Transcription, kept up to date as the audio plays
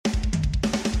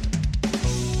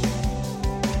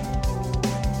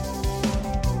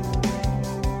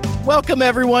Welcome,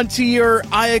 everyone, to your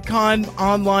Iacon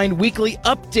Online weekly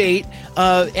update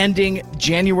ending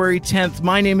January 10th.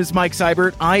 My name is Mike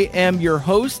Seibert. I am your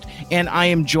host, and I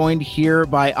am joined here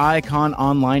by Iacon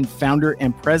Online founder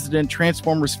and president,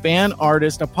 Transformers fan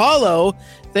artist, Apollo.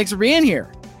 Thanks for being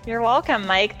here. You're welcome,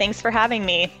 Mike. Thanks for having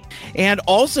me. And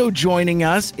also joining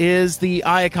us is the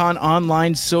Iacon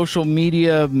Online social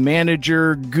media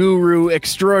manager, guru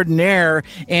extraordinaire,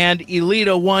 and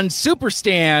Elita One Super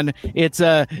Stan. It's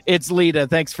Lita.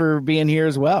 Thanks for being here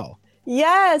as well.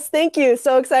 Yes, thank you.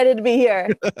 So excited to be here.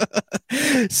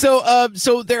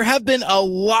 So there have been a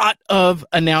lot of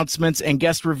announcements and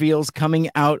guest reveals coming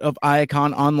out of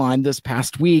Iacon Online this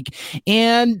past week,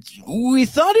 and we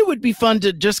thought it would be fun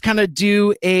to just kind of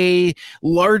do a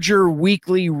larger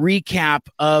weekly recap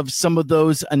of some of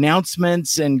those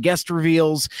announcements and guest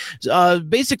reveals,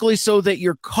 basically so that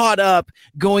you're caught up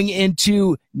going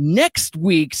into next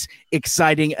week's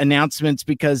exciting announcements,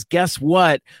 because guess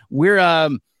what?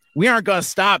 We aren't going to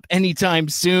stop anytime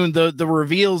soon. The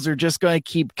reveals are just going to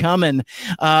keep coming.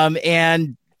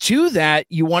 And to that,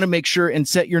 you want to make sure and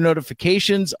set your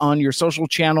notifications on your social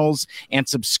channels and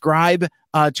subscribe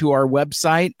to our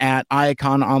website at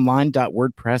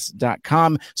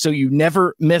iacononline.wordpress.com so you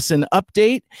never miss an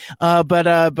update.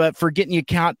 But for getting you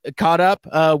caught up,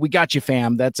 we got you,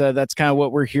 fam. That's kind of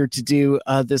what we're here to do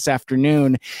this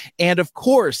afternoon. And of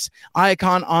course,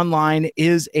 Iacon Online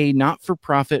is a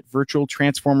not-for-profit virtual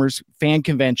Transformers fan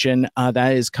convention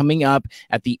that is coming up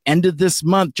at the end of this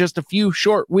month, just a few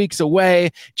short weeks away,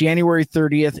 January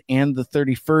 30th and the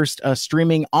 31st,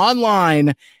 streaming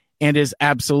online, and is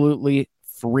absolutely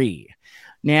free.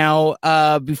 Now,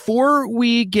 before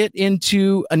we get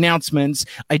into announcements,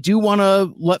 I do want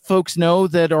to let folks know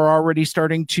that are already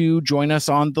starting to join us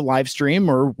on the live stream,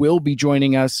 or will be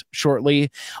joining us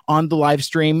shortly on the live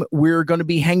stream. We're going to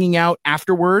be hanging out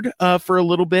afterward for a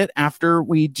little bit after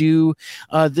we do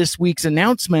this week's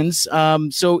announcements.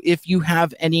 So if you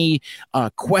have any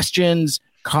questions,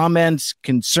 comments,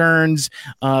 concerns,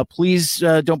 please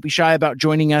don't be shy about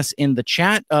joining us in the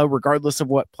chat, regardless of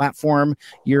what platform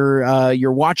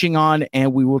you're watching on,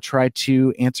 and we will try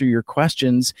to answer your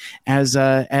questions as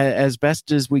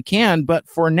best as we can. But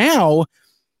for now,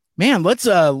 man, let's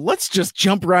just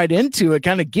jump right into it,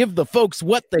 kind of give the folks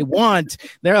what they want.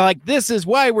 They're like, this is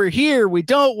why we're here. We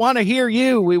don't want to hear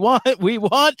you. We want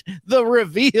the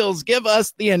reveals. Give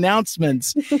us the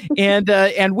announcements.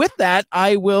 And with that,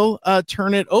 I will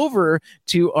turn it over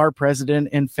to our president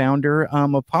and founder,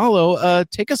 Apollo.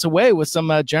 Take us away with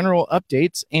some general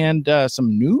updates and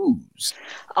some news.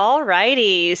 All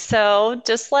righty. So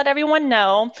just let everyone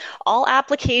know, all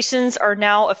applications are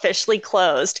now officially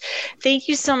closed. Thank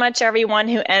you so much, everyone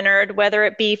who entered, whether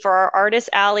it be for our Artist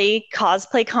Alley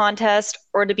cosplay contest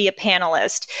or to be a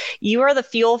panelist. You are the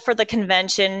fuel for the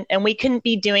convention, and we couldn't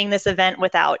be doing this event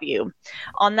without you.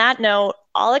 On that note,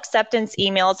 all acceptance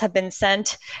emails have been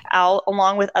sent out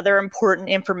along with other important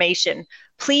information.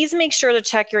 Please make sure to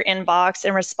check your inbox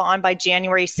and respond by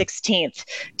January 16th.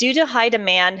 Due to high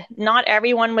demand, not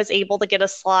everyone was able to get a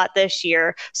slot this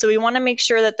year, so we want to make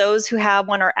sure that those who have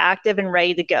one are active and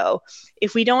ready to go.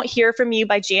 If we don't hear from you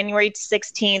by January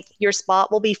 16th, your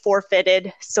spot will be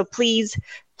forfeited, so please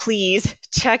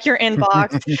check your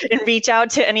inbox and reach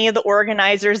out to any of the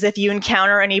organizers if you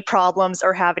encounter any problems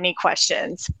or have any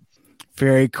questions.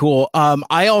 Very cool.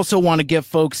 I also want to give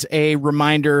folks a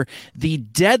reminder. The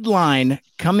deadline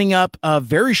coming up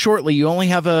very shortly. You only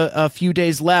have a few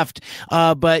days left,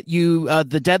 but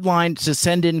the deadline to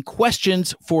send in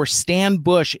questions for Stan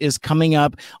Bush is coming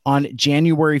up on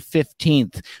January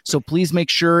 15th. So please make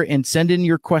sure and send in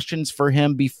your questions for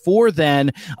him before then,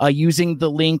 using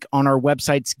the link on our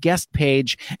website's guest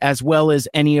page, as well as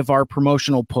any of our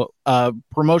promotional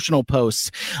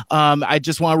posts. I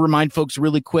just want to remind folks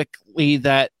really quickly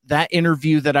that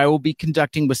interview that I will be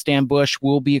conducting with Stan Bush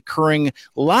will be occurring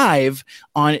live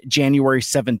on January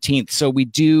 17th. So we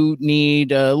do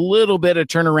need a little bit of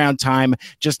turnaround time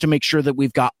just to make sure that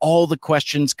we've got all the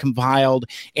questions compiled.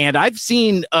 And I've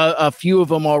seen a few of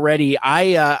them already.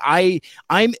 I'm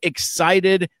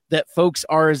excited that folks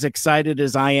are as excited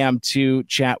as I am to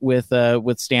chat with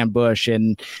Stan Bush.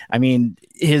 And I mean,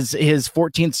 his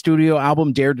 14th studio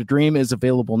album, Dare to Dream, is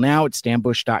available now at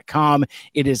stanbush.com.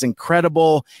 It is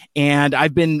incredible. And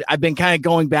I've been kind of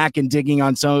going back and digging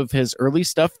on some of his early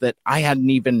stuff that I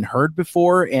hadn't even heard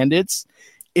before. And it's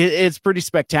it's pretty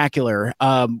spectacular.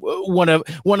 One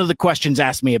of the questions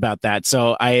asked me about that,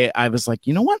 so I was like,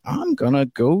 you know what, I'm gonna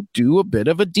go do a bit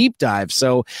of a deep dive.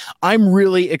 So I'm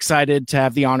really excited to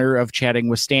have the honor of chatting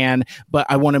with Stan, but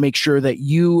I want to make sure that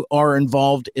you are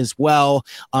involved as well.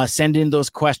 Send in those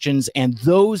questions, and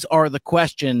those are the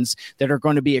questions that are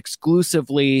going to be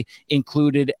exclusively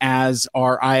included as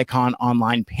our iAcon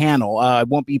Online panel. I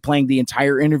won't be playing the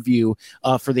entire interview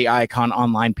for the iAcon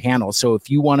Online panel, so if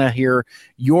you want to hear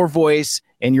your voice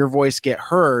and your voice get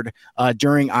heard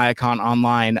during iAcon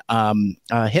Online,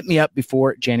 hit me up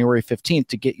before January 15th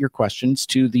to get your questions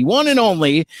to the one and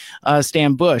only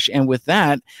Stan Bush. And with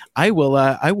that, I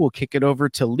will kick it over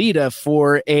to Lita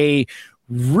for a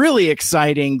really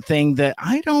exciting thing that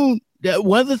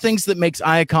one of the things that makes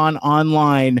iAcon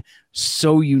Online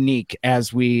so unique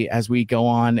as we go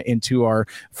on into our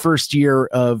first year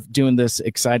of doing this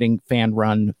exciting fan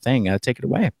run thing. Take it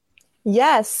away.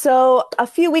 Yes. So a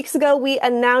few weeks ago, we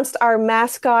announced our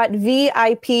mascot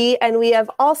VIP, and we have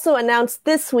also announced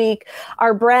this week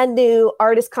our brand new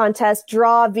artist contest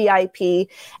Draw VIP.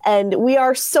 And we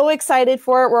are so excited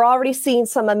for it. We're already seeing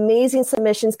some amazing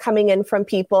submissions coming in from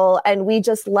people, and we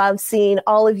just love seeing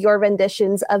all of your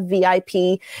renditions of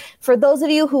VIP. For those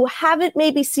of you who haven't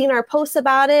maybe seen our posts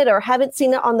about it or haven't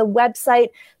seen it on the website,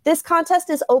 this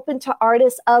contest is open to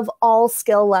artists of all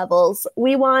skill levels.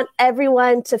 We want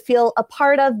everyone to feel a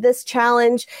part of this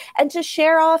challenge and to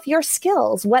share off your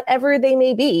skills, whatever they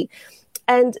may be.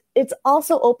 And it's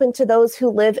also open to those who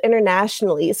live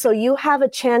internationally. So you have a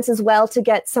chance as well to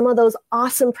get some of those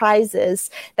awesome prizes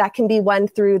that can be won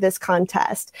through this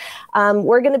contest.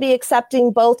 We're going to be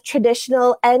accepting both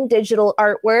traditional and digital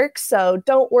artwork. So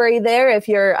don't worry there if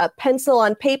you're a pencil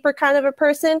on paper kind of a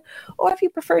person, or if you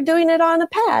prefer doing it on a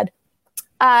pad.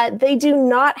 They do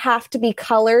not have to be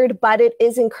colored, but it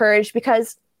is encouraged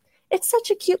because it's such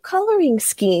a cute coloring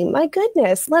scheme. My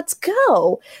goodness, let's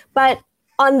go. But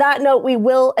on that note, we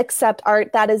will accept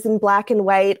art that is in black and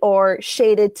white or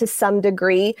shaded to some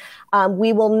degree.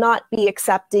 We will not be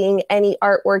accepting any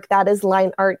artwork that is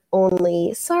line art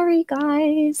only. Sorry,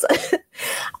 guys.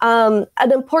 An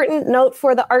important note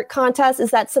for the art contest is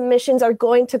that submissions are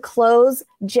going to close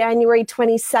January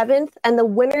 27th, and the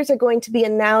winners are going to be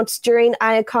announced during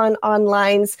iAcon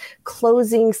Online's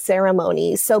closing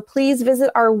ceremony. So please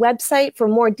visit our website for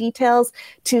more details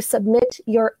to submit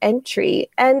your entry.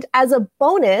 And as a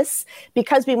bonus,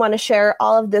 because we want to share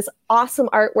all of this awesome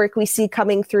artwork we see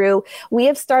coming through, we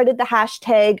have started the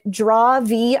hashtag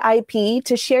DrawVIP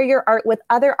to share your art with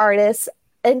other artists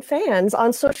and fans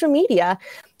on social media.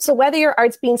 So whether your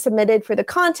art's being submitted for the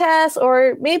contest,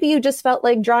 or maybe you just felt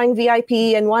like drawing VIP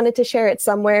and wanted to share it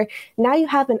somewhere, now you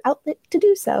have an outlet to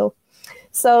do so.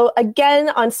 So again,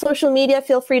 on social media,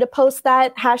 feel free to post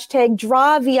that hashtag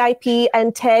DrawVIP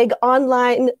and tag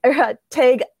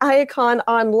iAcon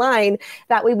Online.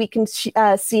 That way we can see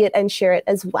it and share it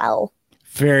as well.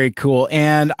 Very cool.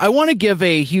 And I want to give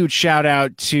a huge shout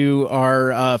out to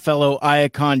our fellow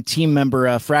iAcon team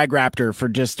member, Frag Raptor, for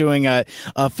just doing a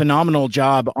phenomenal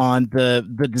job on the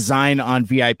design on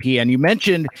VIP. And you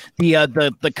mentioned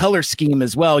the color scheme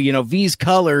as well. You know, V's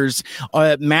colors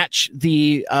match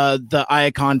the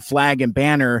iAcon flag and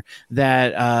banner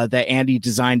that Andy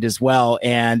designed as well.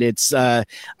 And it's I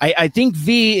think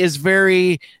V is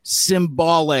very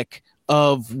symbolic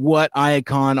of what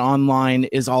iAcon Online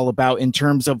is all about in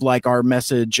terms of like our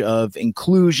message of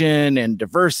inclusion and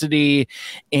diversity.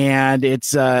 And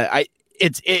it's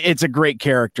a great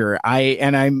character.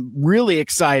 I'm really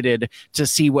excited to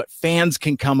see what fans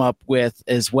can come up with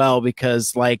as well,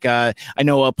 because like I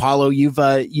know Apollo, you've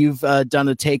done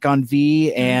a take on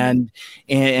V, and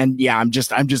yeah, I'm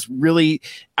just really,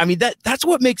 I mean, that's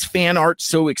what makes fan art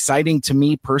so exciting to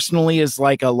me personally, as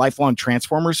like a lifelong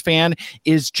Transformers fan,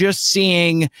 is just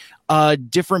seeing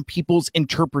different people's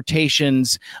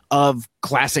interpretations of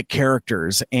classic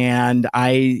characters. And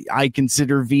I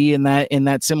consider V in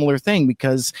that similar thing,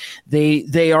 because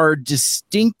they are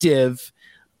distinctive,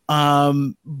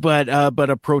 but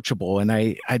approachable. And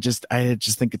I just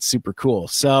think it's super cool.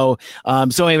 So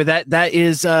anyway, that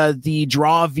is the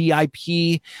Draw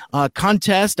VIP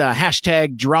contest,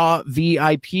 hashtag Draw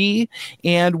VIP.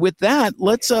 And with that,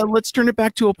 let's turn it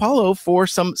back to Apollo for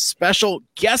some special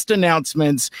guest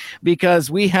announcements, because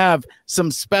we have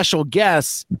some special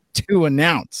guests to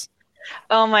announce.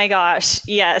 Oh my gosh.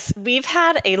 Yes. We've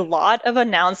had a lot of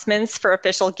announcements for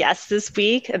official guests this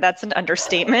week. That's an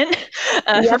understatement.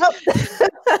 Yep.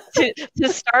 To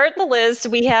start the list,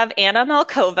 we have Anna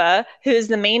Malkova, who is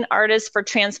the main artist for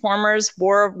Transformers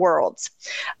War of Worlds.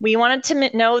 We wanted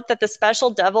to note that the special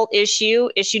Devil issue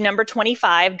number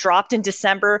 25, dropped in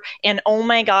December, and oh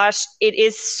my gosh, it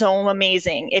is so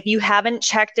amazing. If you haven't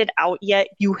checked it out yet,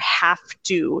 you have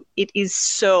to. It is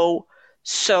so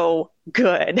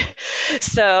good.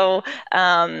 So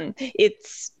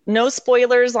it's no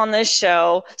spoilers on this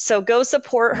show. So go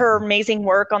support her amazing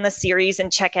work on the series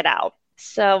and check it out.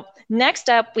 So next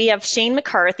up, we have Shane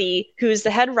McCarthy, who's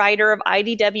the head writer of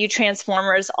IDW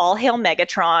Transformers All Hail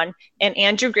Megatron, and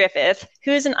Andrew Griffith, who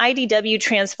is an IDW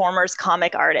Transformers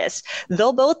comic artist.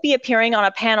 They'll both be appearing on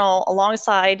a panel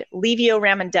alongside Livio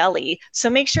Ramondelli.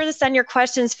 So make sure to send your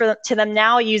questions to them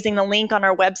now using the link on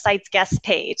our website's guest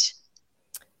page.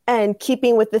 And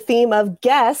keeping with the theme of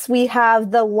guests, we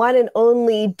have the one and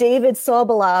only David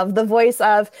Sobolov, the voice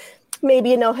of,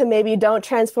 maybe you know him, maybe you don't,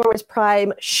 Transformers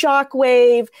Prime,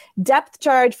 Shockwave, Depth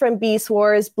Charge from Beast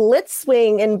Wars,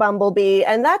 Blitzwing in Bumblebee,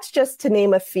 and that's just to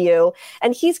name a few.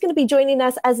 And he's going to be joining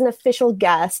us as an official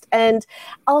guest. And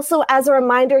also, as a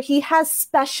reminder, he has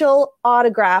special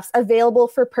autographs available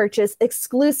for purchase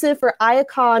exclusive for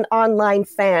Iacon Online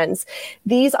fans.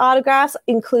 These autographs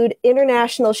include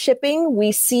international shipping.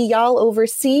 We see y'all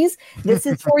overseas. This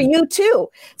is for you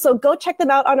too. So go check them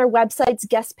out on our website's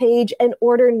guest page and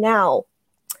order now.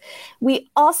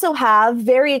 We also have,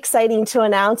 very exciting to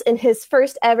announce, in his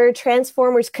first ever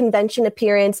Transformers convention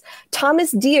appearance,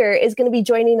 Thomas Deere is going to be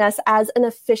joining us as an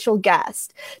official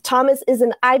guest. Thomas is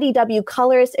an IDW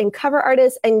colorist and cover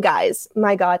artist, and guys,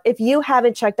 my God, if you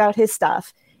haven't checked out his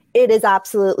stuff, it is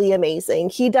absolutely amazing.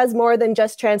 He does more than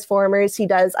just Transformers.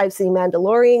 I've seen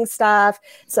Mandalorian stuff,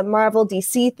 some Marvel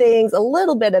DC things, a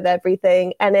little bit of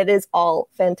everything, and it is all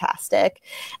fantastic.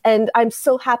 And I'm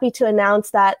so happy to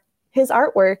announce that his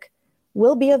artwork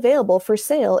will be available for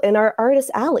sale in our Artist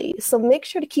Alley. So make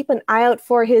sure to keep an eye out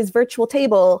for his virtual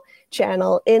table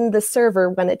channel in the server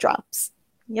when it drops.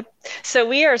 Yep. So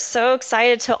we are so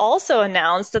excited to also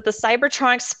announce that the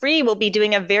Cybertronics Spree will be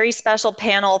doing a very special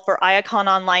panel for Iacon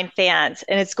Online fans,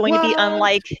 and it's going to be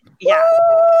unlike,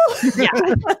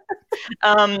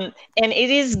 and it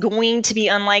is going to be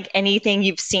unlike anything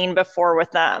you've seen before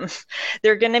with them.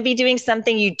 They're going to be doing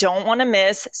something you don't want to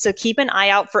miss, so keep an eye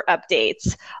out for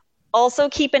updates. Also,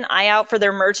 keep an eye out for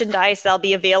their merchandise that'll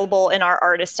be available in our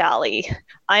Artist Alley.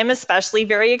 I'm especially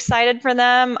very excited for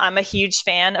them. I'm a huge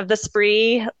fan of the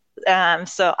Spree.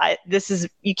 If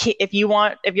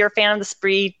you're a fan of the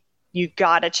Spree, you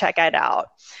gotta check it out.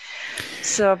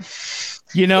 So,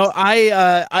 you know,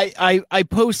 I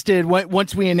posted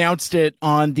once we announced it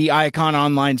on the Iacon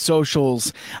Online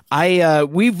socials.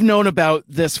 We've known about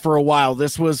this for a while.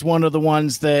 This was one of the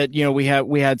ones that, you know, we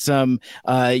had some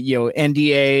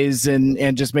NDAs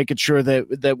and just making sure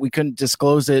that we couldn't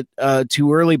disclose it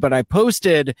too early. But I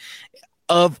posted,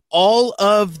 of all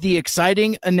of the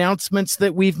exciting announcements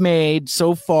that we've made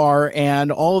so far and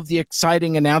all of the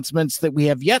exciting announcements that we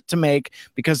have yet to make,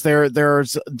 because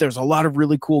there's a lot of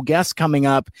really cool guests coming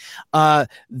up,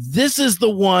 this is the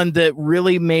one that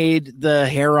really made the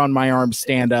hair on my arm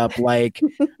stand up,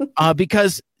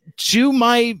 because to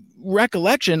my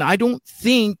recollection, I don't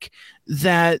think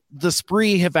that the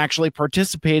Spree have actually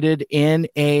participated in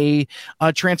a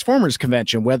Transformers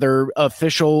convention, whether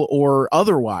official or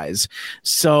otherwise.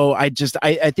 So I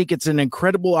think it's an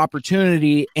incredible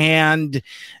opportunity, and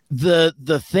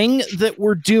the thing that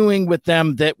we're doing with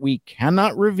them that we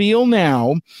cannot reveal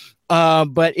now,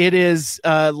 but it is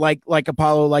like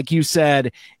Apollo, like you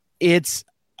said, it's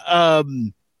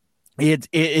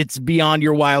beyond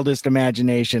your wildest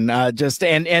imagination.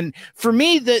 And for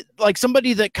me, that, like,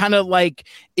 somebody that kind of like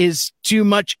is too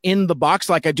much in the box,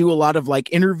 like I do a lot of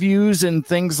like interviews and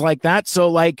things like that. So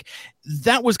like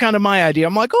that was kind of my idea.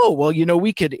 I'm like, oh, well, you know,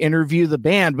 we could interview the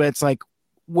band, but it's like,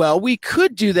 well, we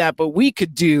could do that, but we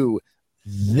could do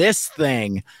this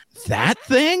thing, that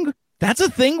thing. That's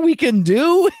a thing we can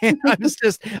do. And I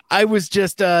was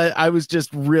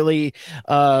just really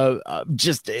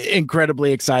just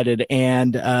incredibly excited,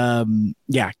 and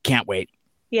can't wait.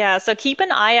 Yeah, so keep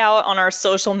an eye out on our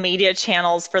social media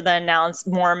channels for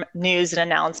more news and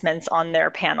announcements on their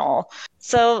panel.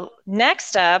 So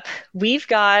next up, we've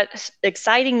got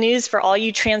exciting news for all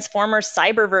you Transformers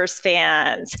Cyberverse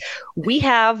fans. We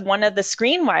have one of the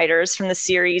screenwriters from the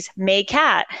series, May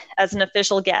Cat, as an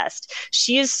official guest.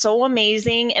 She is so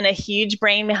amazing and a huge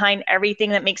brain behind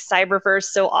everything that makes Cyberverse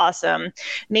so awesome.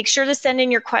 Make sure to send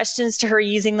in your questions to her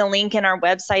using the link in our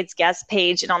website's guest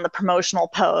page and on the promotional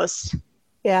post.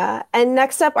 Yeah. And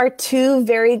next up are two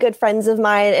very good friends of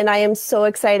mine, and I am so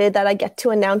excited that I get to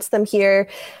announce them here.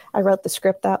 I wrote the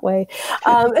script that way.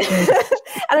 And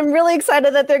I'm really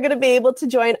excited that they're going to be able to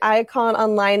join Iacon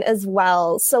Online as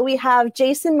well. So we have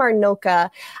Jason Marnocha,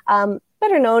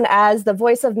 better known as the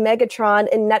voice of Megatron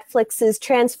in Netflix's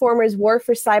Transformers War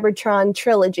for Cybertron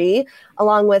trilogy,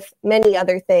 along with many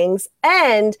other things.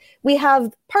 And we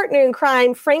have partner in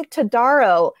crime, Frank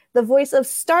Todaro, the voice of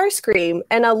Starscream,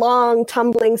 and a long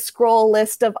tumbling scroll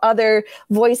list of other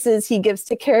voices he gives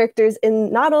to characters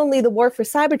in not only the War for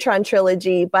Cybertron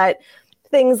trilogy, but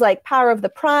things like Power of the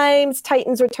Primes,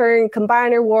 Titans Return,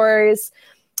 Combiner Wars.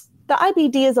 The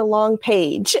IBD is a long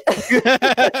page.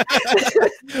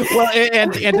 Well,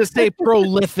 and to say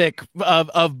prolific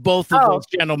of both of those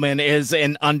gentlemen is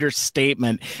an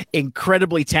understatement.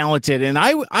 Incredibly talented, and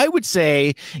I would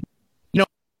say,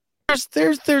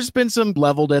 there's been some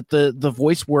leveled at the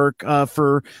voice work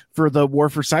for the War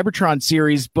for Cybertron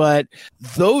series, but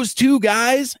those two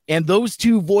guys and those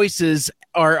two voices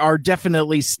are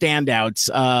definitely standouts.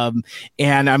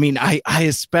 And I mean, I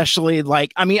especially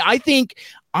like. I mean, I think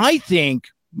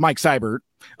Mike Seibert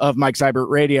of Mike Seibert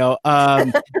Radio,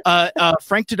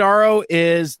 Frank Todaro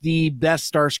is the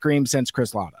best Starscream since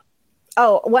Chris Latta.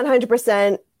 Oh,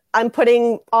 100%. I'm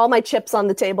putting all my chips on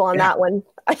the table on that one.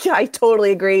 I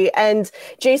totally agree. And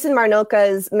Jason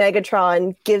Marnocha's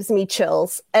Megatron gives me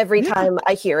chills every time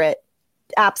I hear it.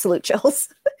 Absolute chills.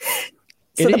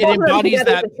 So it embodies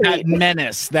that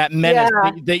menace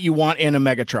that you want in a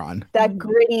Megatron. That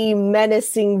gritty,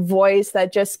 menacing voice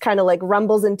that just kind of like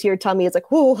rumbles into your tummy. It's like,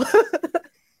 whoo.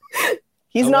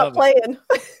 He's not playing.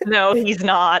 No, he's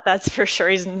not. That's for sure.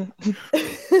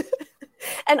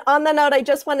 And on that note, I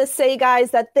just want to say, guys,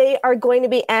 that they are going to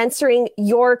be answering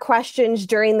your questions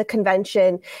during the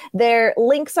convention. Their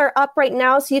links are up right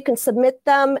now, so you can submit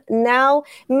them now.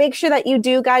 Make sure that you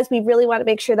do, guys. We really want to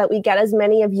make sure that we get as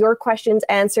many of your questions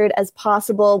answered as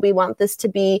possible. We want this to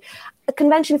be a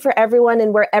convention for everyone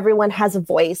and where everyone has a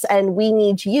voice, and we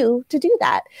need you to do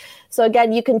that. So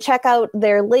again, you can check out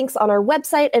their links on our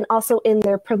website and also in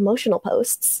their promotional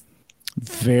posts.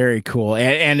 Very cool.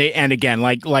 And again,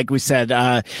 like we said,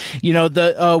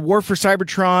 the War for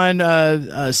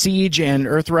Cybertron, Siege and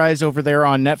Earthrise over there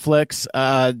on Netflix,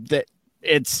 that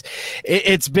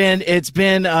it's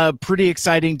been pretty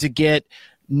exciting to get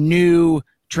new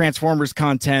Transformers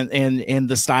content in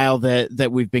the style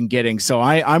that we've been getting. So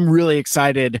I'm really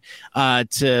excited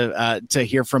to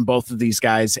hear from both of these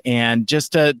guys and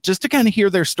just to kind of hear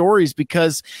their stories,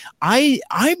 because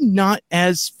I'm not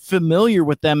as familiar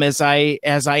with them as I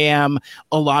am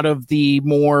a lot of the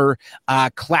more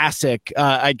classic,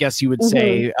 I guess you would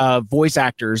say, voice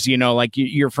actors. Like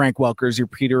your Frank Welkers,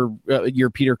 your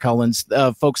Peter Cullens,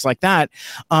 folks like that.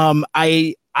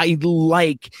 I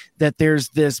like that there's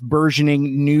this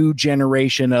burgeoning new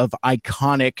generation of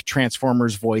iconic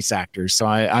Transformers voice actors. So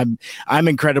I'm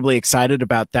incredibly excited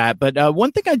about that. But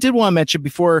one thing I did want to mention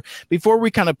before we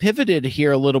kind of pivoted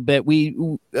here a little bit,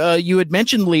 you had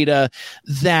mentioned, Lita,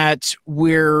 that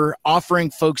we're offering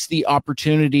folks the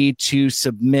opportunity to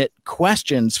submit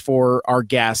questions for our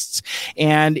guests.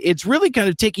 And it's really kind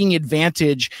of taking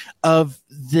advantage of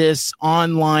this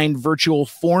online virtual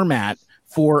format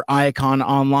for Iacon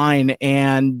Online,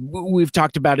 and we've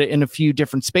talked about it in a few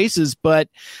different spaces, but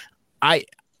I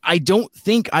don't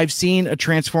think I've seen a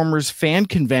Transformers fan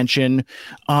convention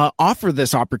offer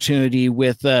this opportunity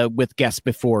with guests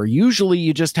before. Usually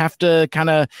you just have to kind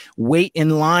of wait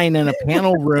in line in a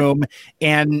panel room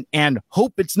and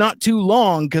hope it's not too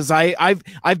long, because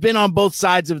I've been on both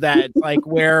sides of that, like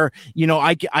where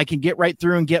I can get right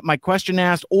through and get my question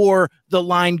asked, or the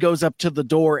line goes up to the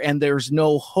door and there's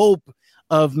no hope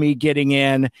of me getting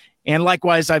in. And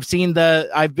likewise, I've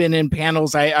been in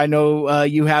panels, I know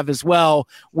you have as well,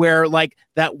 where like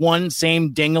that one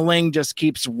same ding-a-ling just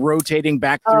keeps rotating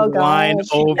back through the line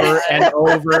over and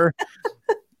over.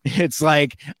 It's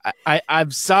like,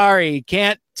 I'm sorry,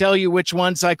 can't tell you which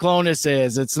one Cyclonus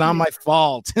is. It's not my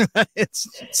fault.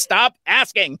 Stop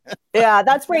asking. Yeah,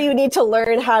 that's where you need to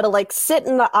learn how to like sit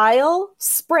in the aisle,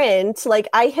 sprint. Like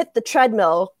I hit the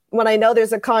treadmill when I know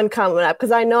there's a con coming up,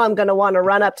 because I know I'm going to want to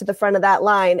run up to the front of that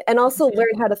line, and also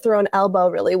learn how to throw an elbow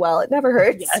really well. It never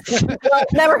hurts. Yes. Well, it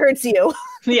never hurts you.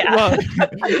 Yeah.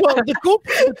 Well, the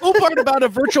cool part about a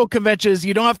virtual convention is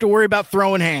you don't have to worry about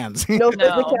throwing hands. No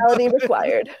physicality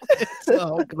required.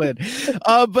 Oh, good.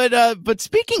 But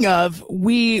speaking of,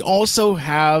 we also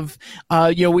have,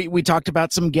 we talked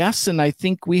about some guests, and I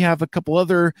think we have a couple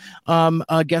other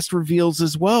guest reveals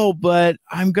as well. But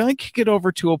I'm going to kick it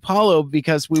over to Apollo,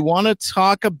 because we want to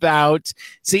talk about.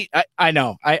 See, I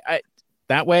know, I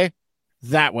that way.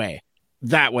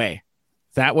 That way.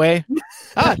 That way.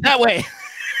 That way.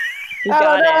 You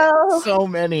got it. So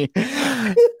many.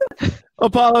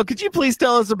 Apollo, could you please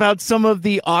tell us about some of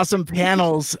the awesome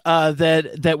panels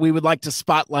that we would like to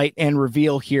spotlight and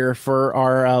reveal here for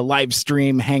our live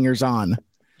stream hangers on?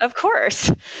 Of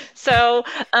course. So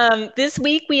this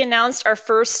week we announced our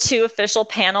first 2 official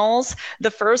panels. The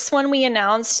first one we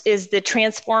announced is the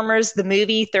Transformers the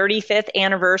Movie 35th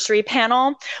Anniversary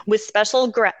panel with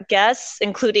special guests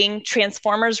including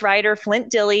Transformers writer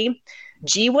Flint Dille,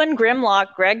 G1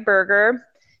 Grimlock Greg Berger,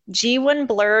 G1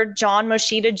 Blur John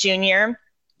Moshida Jr.,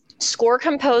 score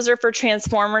composer for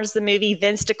Transformers the Movie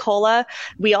Vince DiCola.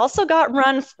 We also got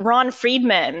Ron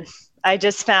Friedman. I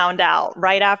just found out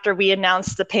right after we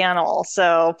announced the panel.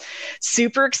 So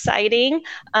super exciting.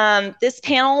 This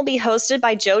panel will be hosted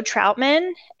by Joe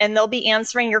Troutman, and they'll be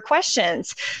answering your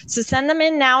questions. So send them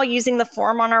in now using the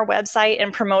form on our website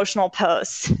and promotional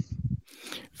posts.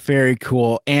 Very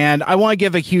cool. And I want to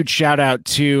give a huge shout out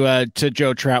to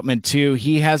Joe Troutman too.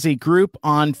 He has a group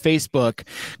on Facebook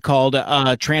called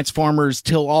Transformers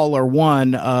Till All Are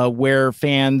One, where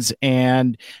fans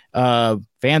and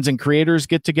creators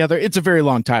get together. It's a very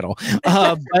long title,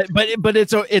 but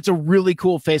it's a really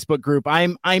cool Facebook group.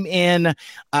 I'm in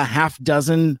a half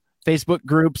dozen Facebook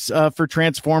groups for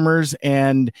Transformers,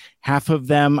 and half of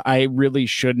them I really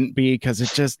shouldn't be because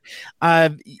it just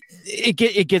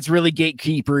it gets really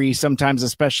gatekeepery sometimes,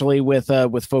 especially with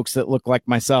folks that look like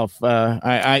myself.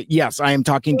 Yes, I am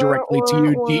talking directly to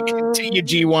you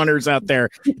G1ers out there.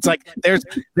 It's like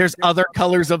there's other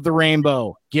colors of the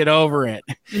rainbow. Get over it.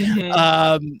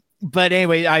 Mm-hmm. But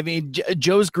anyway, I mean,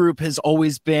 Joe's group has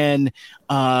always been,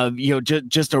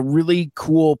 just a really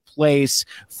cool place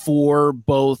for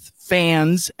both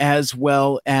fans as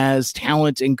well as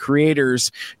talent and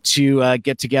creators to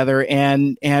get together.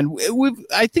 And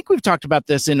I think we've talked about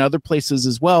this in other places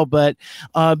as well, but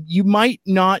you might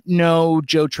not know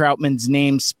Joe Troutman's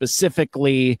name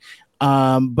specifically,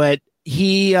 but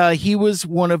he was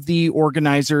one of the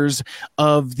organizers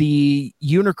of the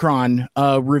Unicron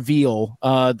reveal,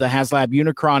 the HasLab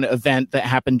Unicron event that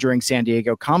happened during San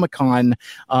Diego Comic-Con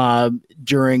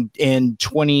in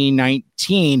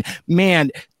 2019.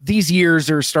 Man, these years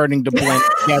are starting to blend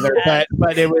together,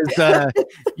 but it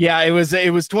was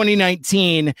it was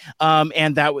 2019,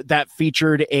 and that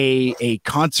featured a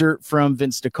concert from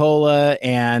Vince DiCola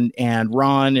and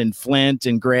Ron and Flint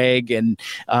and Greg, and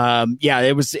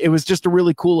it was just a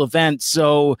really cool event.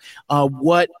 So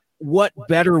what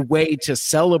better way to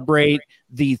celebrate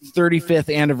the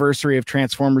 35th anniversary of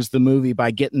Transformers the movie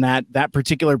by getting that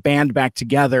particular band back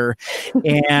together.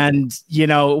 And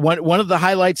one of the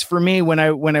highlights for me when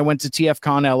I went to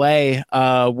TFCon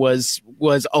LA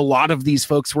was a lot of these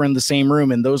folks were in the same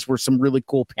room, and those were some really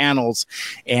cool panels,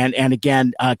 and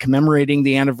again commemorating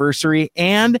the anniversary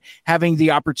and having the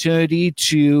opportunity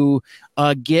to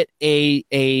get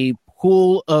a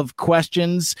pool of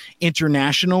questions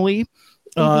internationally.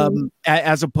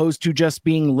 As opposed to just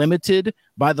being limited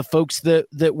by the folks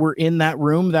that were in that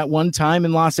room that one time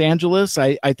in Los Angeles,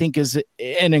 I think is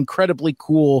an incredibly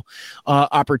cool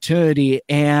opportunity.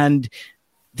 And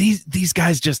these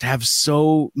guys just have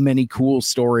so many cool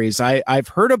stories. I've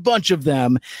heard a bunch of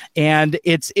them, and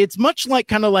it's much like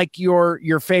kind of like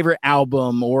your favorite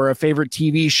album or a favorite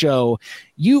TV show.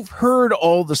 You've heard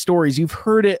all the stories, you've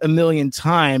heard it a million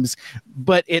times,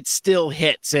 but it still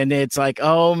hits, and it's like,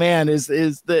 oh man,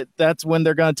 that's when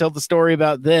they're going to tell the story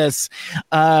about this.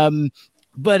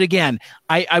 But again,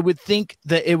 I would think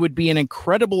that it would be an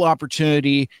incredible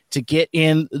opportunity to get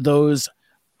in those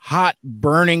hot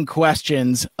burning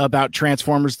questions about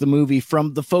Transformers the movie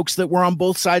from the folks that were on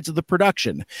both sides of the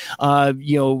production.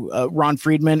 Ron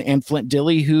Friedman and Flint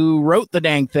Dille, who wrote the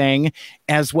dang thing,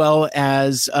 as well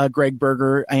as Greg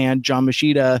Berger and John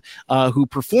Moshida, who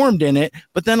performed in it.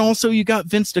 But then also you got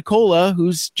Vince DiCola,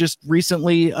 who's just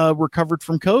recently recovered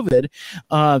from COVID.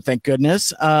 Thank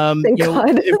goodness. Thank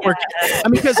God.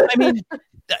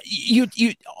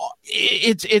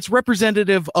 It's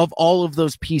representative of all of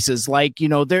those pieces. Like,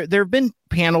 there have been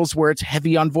panels where it's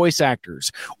heavy on voice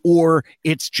actors or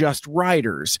it's just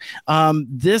writers.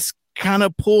 This kind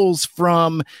of pulls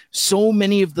from so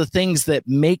many of the things that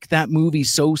make that movie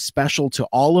so special to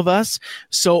all of us.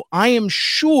 So I am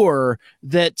sure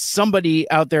that somebody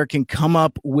out there can come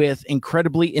up with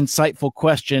incredibly insightful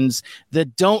questions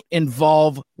that don't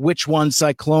involve which one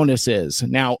Cyclonus is.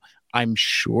 Now, I'm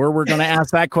sure we're going to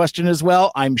ask that question as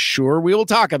well. I'm sure we will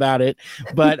talk about it,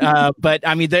 but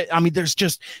there's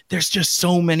just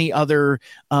so many other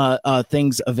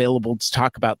things available to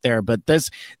talk about there. But this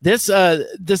is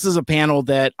a panel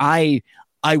that I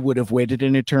would have waited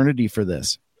an eternity for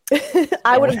this.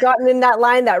 I would have gotten in that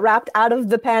line that wrapped out of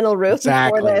the panel room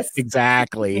for this.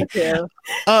 Exactly.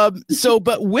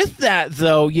 But with that,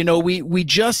 though, we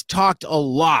just talked a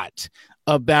lot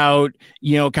about,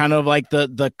 kind of like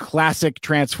the classic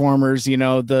Transformers.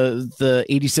 The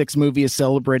 86 movie is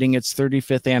celebrating its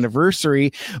 35th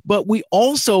anniversary, but we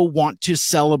also want to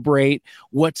celebrate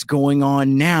what's going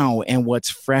on now and what's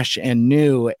fresh and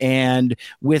new. And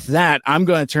with that, I'm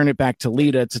going to turn it back to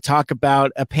Lita to talk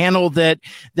about a panel that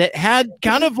had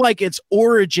kind of like its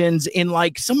origins in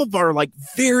like some of our like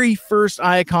very first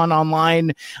Iacon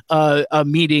Online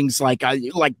meetings, like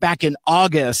back in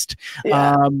August.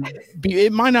 Yeah.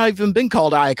 It might not even been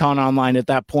called Iacon Online at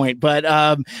that point, but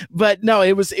no,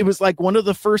 it was like one of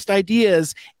the first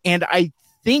ideas, and I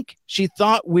think she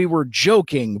thought we were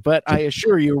joking, but I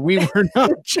assure you we were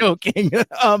not joking.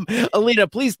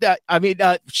 Alita, please,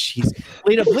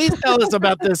 Lita, please tell us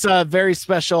about this very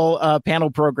special panel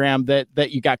program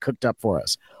that you got cooked up for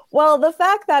us. Well, the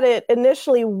fact that it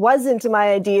initially wasn't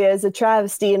my idea is a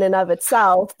travesty in and of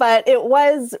itself, but it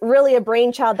was really a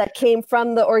brainchild that came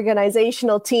from the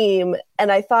organizational team.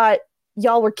 And I thought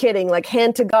y'all were kidding, like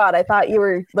hand to God. I thought you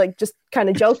were like just kind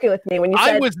of joking with me when you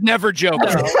said— I was never joking.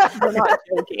 No, we're not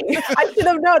joking. I should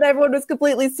have known everyone was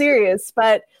completely serious.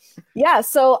 But yeah,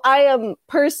 so I am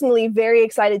personally very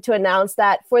excited to announce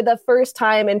that for the first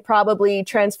time in probably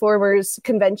Transformers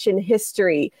convention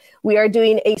history, we are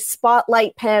doing a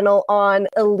spotlight panel on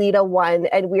Elita 1,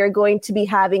 and we are going to be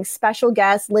having special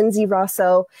guest Lindsay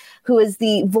Rosso, who is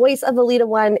the voice of Elita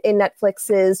 1 in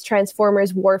Netflix's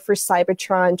Transformers War for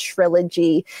Cybertron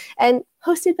trilogy, and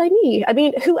hosted by me. I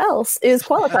mean, who else is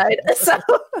qualified?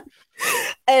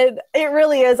 And it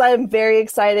really is. I'm very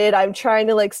excited. I'm trying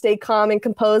to like stay calm and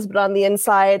composed, but on the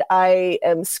inside, I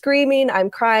am screaming, I'm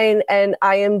crying, and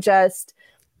I am just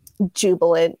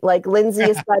jubilant. Like, Lindsay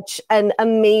is such an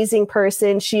amazing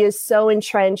person. She is so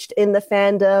entrenched in the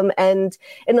fandom and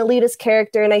in Elita's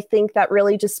character. And I think that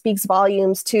really just speaks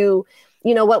volumes to,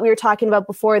 what we were talking about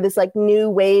before, this like new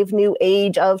wave, new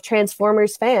age of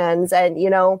Transformers fans, and,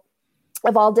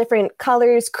 of all different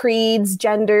colors, creeds,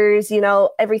 genders,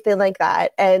 everything like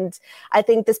that. And I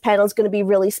think this panel is going to be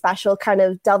really special, kind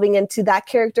of delving into that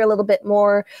character a little bit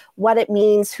more, what it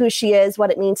means, who she is,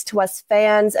 what it means to us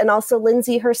fans, and also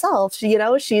Lindsay herself.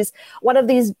 She's one of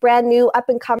these brand new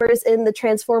up-and-comers in the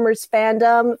Transformers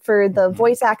fandom for the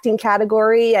voice acting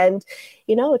category. And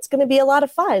it's going to be a lot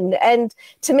of fun. And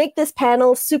to make this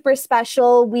panel super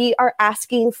special, we are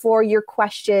asking for your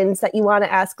questions that you want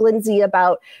to ask Lindsay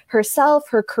about herself,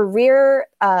 her career,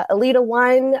 Elita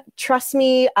 1. Trust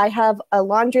me, I have a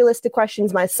laundry list of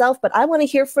questions myself, but I want to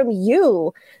hear from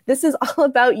you. This is all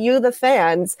about you, the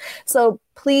fans. So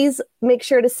please make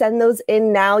sure to send those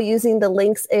in now using the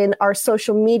links in our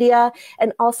social media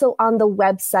and also on the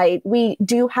website. We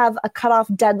do have a cutoff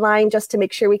deadline just to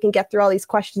make sure we can get through all these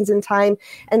questions in time,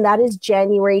 and that is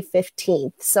January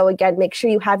 15th. So again, make sure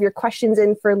you have your questions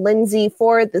in for Lindsay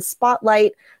for the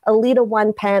Spotlight Elita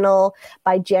 1 panel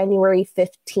by January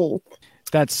 15th.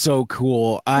 That's so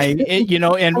cool. And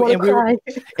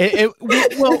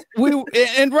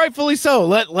rightfully so.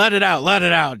 Let it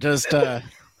out. Just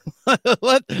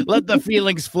let the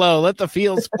feelings flow. Let the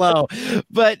feels flow.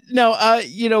 But no,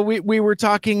 we were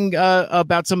talking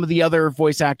about some of the other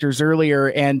voice actors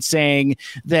earlier and saying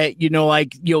that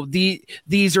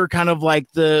these are kind of like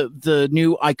the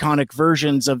new iconic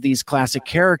versions of these classic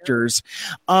characters.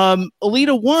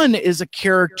 Elita 1 is a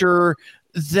character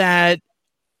that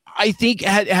I think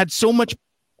had so much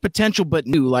potential, but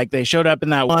new. Like, they showed up in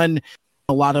that one,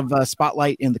 a lot of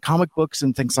spotlight in the comic books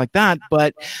and things like that.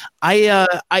 But I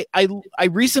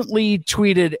recently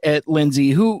tweeted at Lindsay,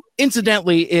 who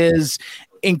incidentally is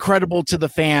incredible to the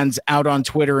fans out on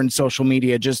Twitter and social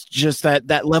media. Just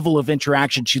that level of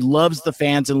interaction. She loves the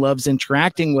fans and loves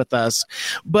interacting with us.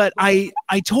 But I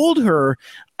told her,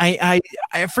 I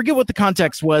forget what the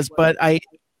context was, but I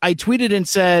tweeted and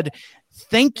said,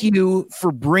 thank you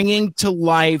for bringing to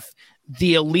life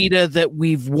the Elita that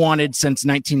we've wanted since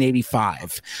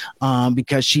 1985,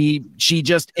 because she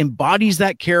just embodies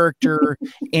that character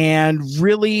and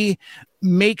really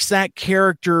makes that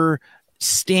character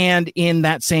stand in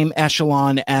that same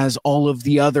echelon as all of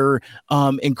the other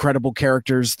incredible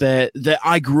characters that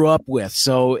I grew up with.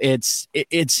 So it's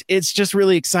just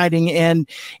really exciting, and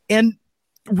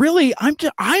really I'm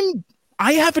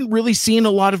I haven't really seen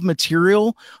a lot of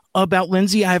material about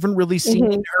Lindsay. I haven't really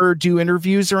seen her do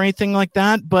interviews or anything like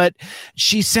that, but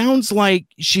she sounds like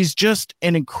she's just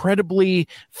an incredibly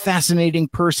fascinating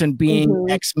person, being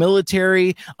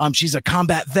ex-military. She's a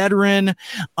combat veteran.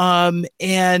 And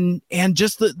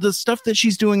just the stuff that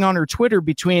she's doing on her Twitter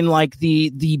between like the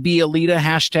Be Alita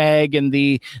hashtag and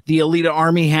the Alita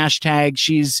Army hashtag,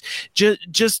 she's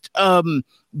just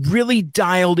really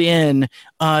dialed in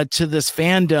to this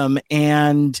fandom,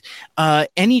 and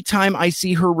anytime I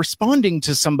see her responding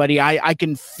to somebody, I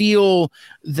can feel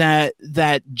that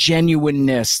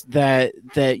genuineness, that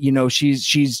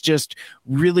she's just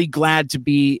really glad to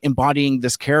be embodying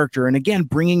this character, and again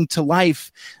bringing to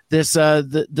life this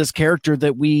this character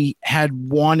that we had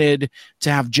wanted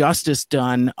to have justice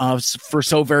done for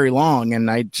so very long. And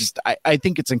I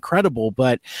think it's incredible.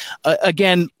 But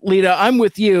again, Lita, I'm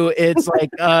with you. It's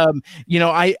like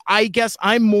I guess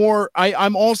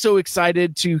I'm also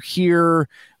excited to hear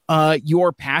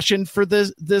your passion for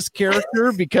this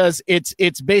character, because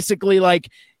it's basically like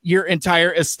your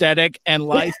entire aesthetic and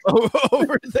life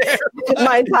over there.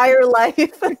 My entire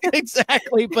life.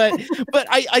 Exactly. But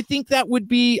I think that would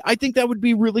be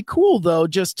really cool though,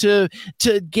 just to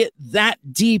get that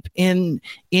deep in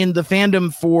the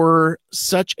fandom for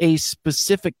such a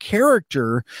specific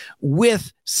character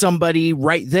with somebody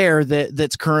right there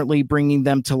that's currently bringing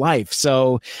them to life.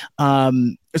 So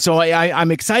I'm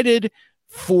excited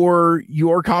for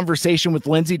your conversation with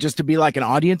Lindsay, just to be like an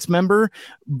audience member.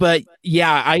 But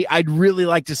yeah, I'd really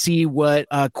like to see what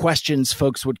questions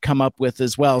folks would come up with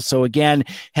as well. So again,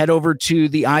 head over to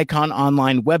the Icon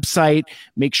Online website,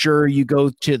 make sure you go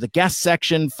to the guest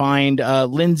section, find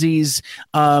Lindsay's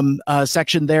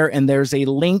section there, and there's a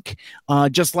link,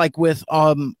 just like with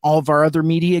all of our other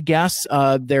media guests.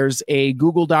 There's a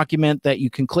Google document that you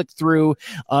can click through.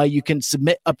 You can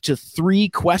submit up to 3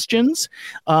 questions.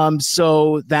 So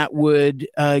that would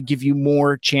give you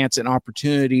more chance and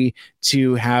opportunity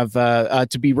to have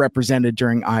to be represented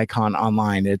during Icon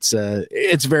Online. It's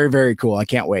very, very cool. I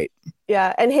can't wait.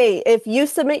 Yeah. And hey, if you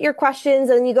submit your questions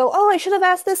and you go, oh, I should have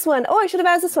asked this one. Oh, I should have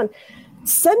asked this one.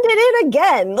 Send it in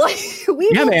again. Like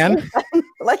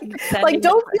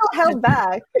don't feel held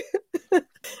back.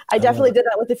 I definitely did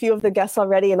that with a few of the guests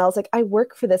already, and I was like, I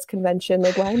work for this convention.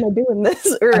 Like, why am I doing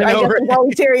this? Or I guess I'm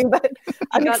volunteering, but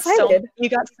I'm excited. You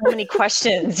got so many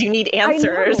questions. You need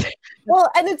answers. Well,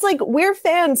 and it's like we're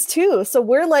fans too, so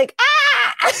we're like,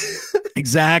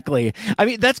 Exactly. I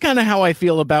mean, that's kind of how I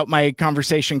feel about my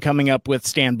conversation coming up with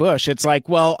Stan Bush. It's like,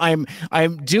 well, I'm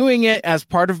doing it as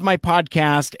part of my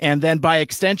podcast, and then by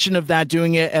extension of that,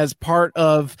 doing it as part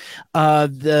of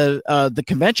the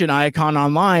convention Icon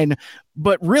Online.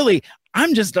 But really,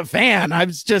 I'm just a fan.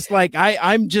 I'm just like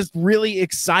I'm just really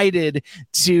excited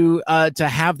to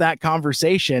have that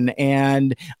conversation.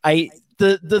 And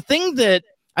the thing that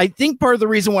I think part of the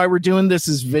reason why we're doing this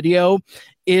is video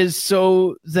is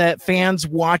so that fans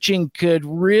watching could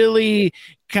really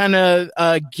kind of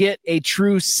get a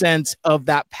true sense of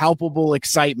that palpable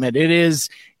excitement. It is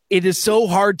so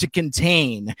hard to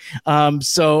contain.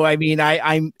 So I mean,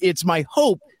 it's my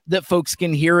hope that folks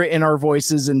can hear it in our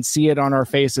voices and see it on our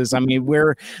faces. I mean,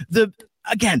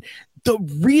 the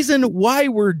reason why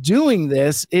we're doing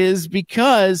this is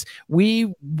because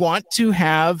we want to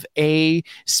have a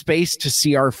space to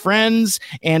see our friends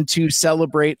and to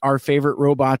celebrate our favorite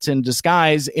robots in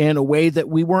disguise in a way that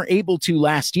we weren't able to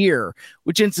last year,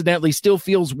 which incidentally still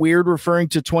feels weird referring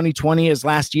to 2020 as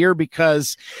last year,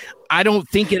 because I don't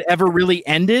think it ever really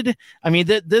ended. I mean,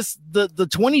 the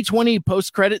 2020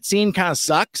 post-credit scene kind of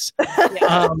sucks.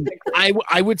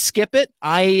 I would skip it.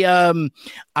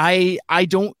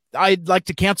 I'd like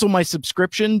to cancel my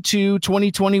subscription to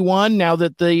 2021 now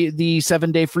that the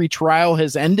 7-day free trial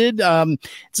has ended.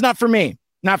 It's not for me.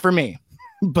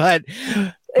 But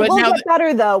it will get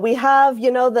better though. We have,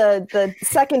 the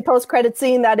second post-credit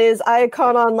scene that is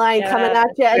Icon Online coming at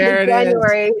you end of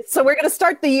January. So we're going to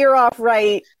start the year off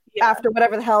right. Yeah. After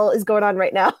whatever the hell is going on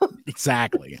right now.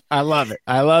 Exactly. I love it.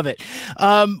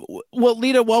 Well,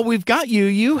 Lita, while we've got you,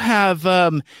 you have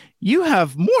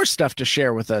more stuff to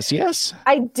share with us. Yes,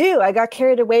 I do. I got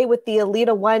carried away with the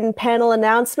Alita 1 panel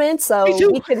announcement. So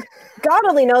God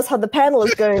only knows how the panel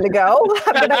is going to go.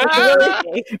 I'm going to have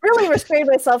to really restrain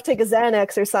myself, take a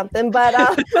Xanax or something. But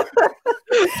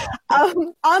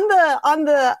on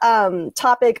the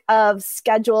topic of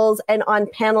schedules and on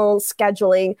panel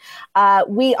scheduling,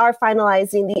 we are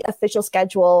finalizing the official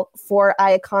schedule for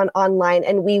Icon Online,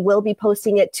 and we will be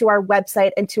posting it to our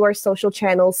website and to our social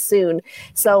channels soon.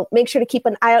 So make sure to keep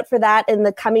an eye out for that in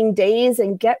the coming days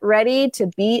and get ready to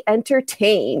be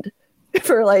entertained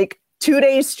for like 2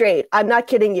 days straight. I'm not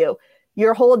kidding you.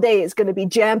 your whole day is going to be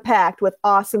jam-packed with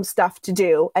awesome stuff to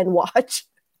do and watch.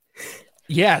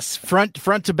 Yes, front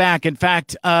to back. In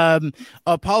fact,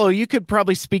 Apollo, you could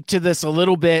probably speak to this a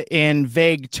little bit in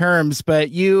vague terms,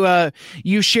 but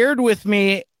you shared with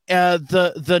me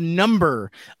the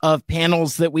number of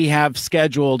panels that we have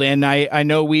scheduled, and I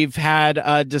know we've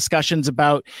had discussions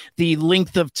about the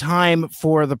length of time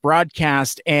for the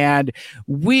broadcast, and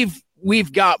we've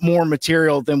got more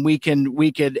material than we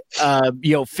could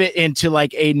fit into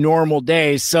like a normal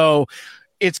day. So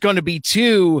it's going to be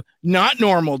 2 not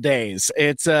normal days.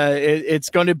 It's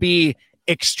going to be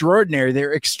extraordinary.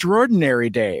 They're extraordinary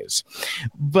days.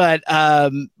 But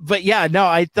yeah, no,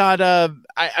 I thought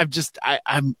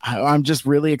I'm just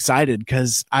really excited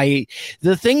because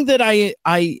the thing that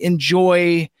I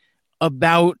enjoy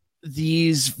about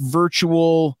these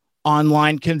virtual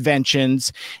online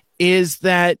conventions is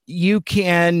that you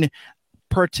can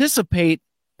participate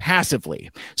passively.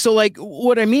 So like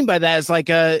what I mean by that is like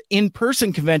a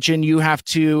in-person convention, you have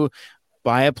to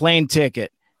buy a plane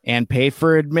ticket and pay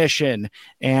for admission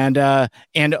and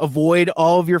avoid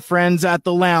all of your friends at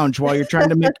the lounge while you're trying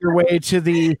to make your way to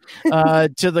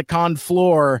the con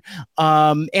floor.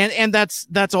 And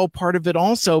that's all part of it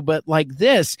also. But like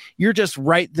this, you're just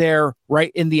right there,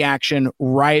 right in the action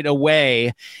right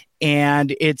away.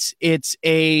 And it's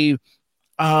a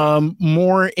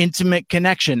more intimate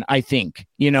connection, I think,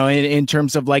 in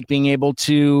terms of like being able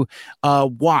to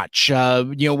watch.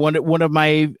 One of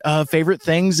my favorite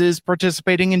things is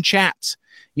participating in chats,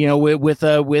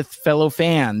 with fellow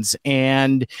fans,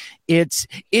 and it's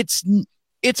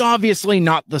obviously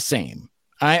not the same.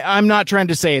 I'm not trying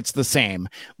to say it's the same,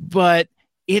 but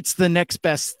it's the next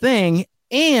best thing.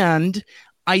 And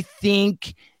I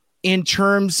think in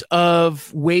terms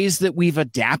of ways that we've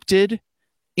adapted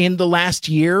in the last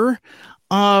year,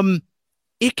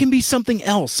 it can be something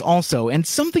else also, and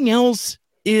something else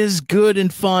is good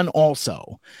and fun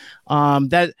also.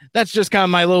 That's just kind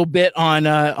of my little bit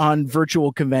on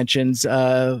virtual conventions.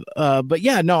 But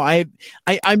yeah, no,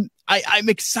 I'm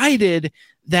excited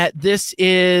that this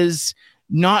is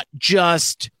not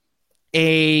just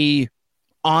a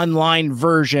online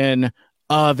version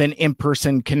of an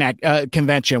in-person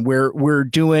convention. We're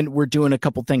doing a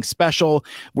couple things special.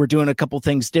 We're doing a couple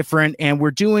things different, and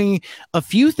we're doing a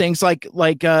few things like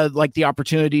the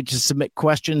opportunity to submit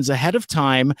questions ahead of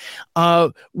time.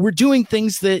 We're doing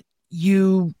things that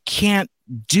you can't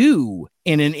do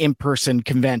in an in-person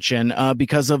convention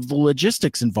because of the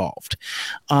logistics involved.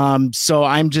 So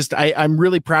I'm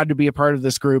really proud to be a part of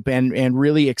this group and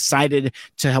really excited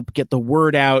to help get the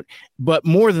word out. But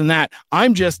more than that,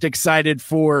 I'm just excited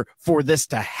for this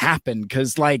to happen,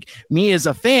 because like me as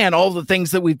a fan, all the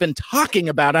things that we've been talking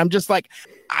about, I'm just like,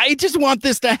 I just want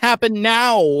this to happen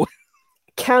now.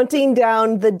 Counting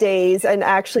down the days and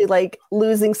actually like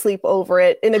losing sleep over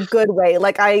it in a good way.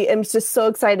 Like I am just so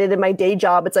excited in my day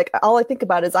job. It's like all I think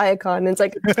about is IACON, and it's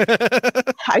like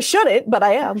I shouldn't, but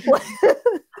I am.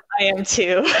 I am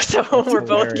too. So that's we're hilarious.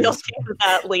 Both guilty of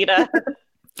that, Lita.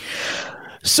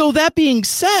 So that being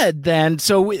said, then,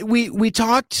 so we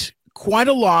talked quite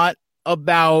a lot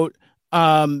about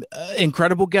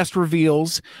incredible guest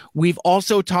reveals. We've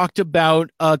also talked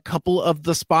about a couple of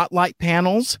the spotlight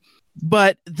panels.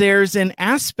 But there's an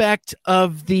aspect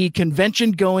of the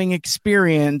convention going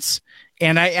experience,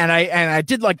 and I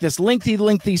did like this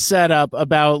lengthy setup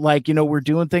about like, we're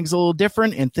doing things a little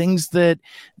different and things that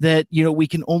we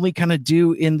can only kind of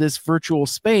do in this virtual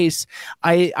space.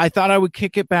 I thought I would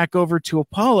kick it back over to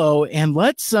Apollo, and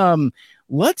let's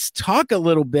talk a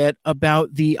little bit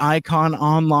about the Icon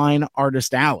Online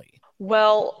Artist Alley.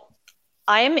 Well,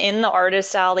 I am in the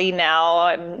Artist Alley now.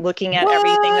 I'm looking at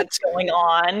everything that's going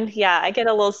on. Yeah, I get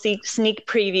a little sneak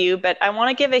preview, but I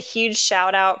want to give a huge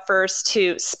shout out first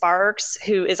to Sparks,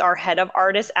 who is our head of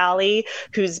Artist Alley,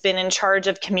 who's been in charge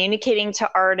of communicating to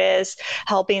artists,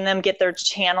 helping them get their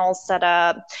channels set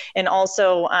up, and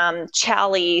also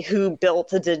Chally, who built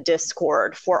the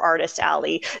Discord for Artist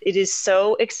Alley. It is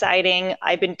so exciting.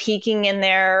 I've been peeking in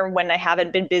there when I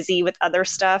haven't been busy with other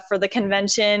stuff for the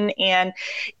convention, and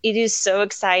it is so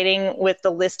exciting with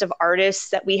the list of artists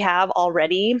that we have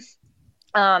already.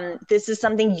 This is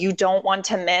something you don't want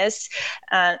to miss.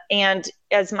 And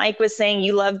as Mike was saying,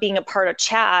 you love being a part of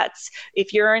chats.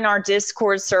 If you're in our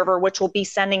Discord server, which will be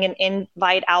sending an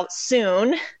invite out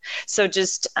soon, so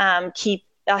just keep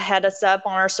head us up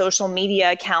on our social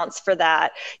media accounts for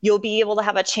that. You'll be able to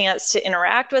have a chance to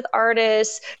interact with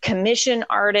artists, commission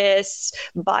artists,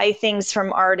 buy things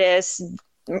from artists,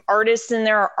 artists in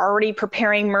there are already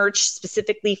preparing merch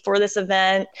specifically for this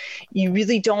event. You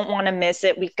really don't want to miss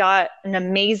it. We've got an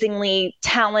amazingly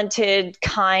talented,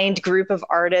 kind group of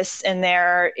artists in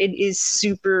there. It is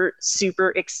super,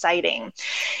 super exciting.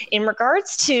 In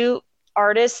regards to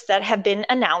artists that have been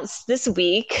announced this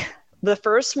week, the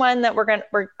first one that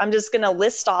I'm just going to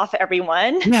list off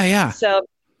everyone. Yeah. So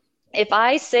if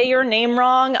I say your name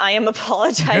wrong, I am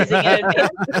apologizing in advance.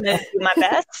 I'm going to do my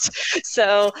best.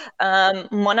 So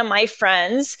one of my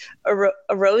friends,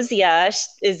 Arosia,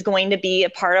 is going to be a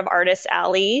part of Artist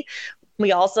Alley.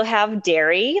 We also have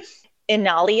Derry,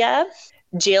 Inalia,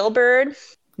 Jailbird,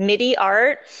 MIDI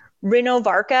Art, Rino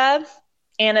Varka,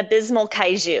 and Abysmal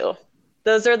Kaiju.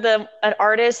 Those are the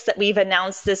artists that we've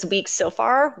announced this week so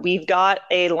far. We've got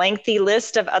a lengthy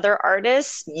list of other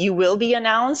artists. You will be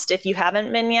announced if you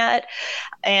haven't been yet.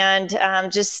 And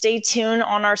just stay tuned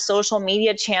on our social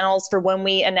media channels for when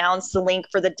we announce the link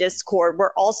for the Discord.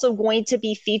 We're also going to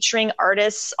be featuring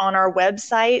artists on our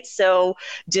website. So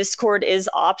Discord is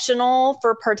optional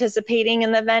for participating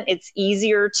in the event. It's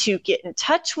easier to get in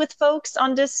touch with folks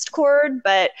on Discord,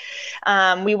 but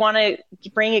we want to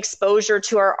bring exposure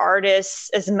to our artists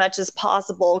as much as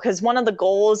possible, because one of the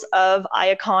goals of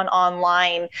Iacon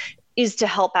Online is to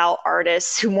help out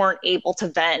artists who weren't able to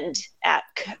vend at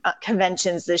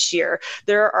conventions this year.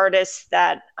 There are artists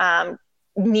that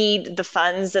need the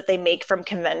funds that they make from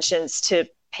conventions to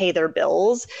pay their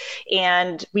bills,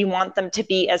 and we want them to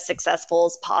be as successful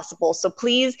as possible. So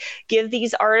please give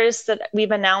these artists that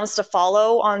we've announced a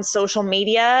follow on social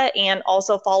media, and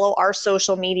also follow our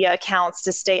social media accounts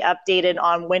to stay updated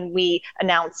on when we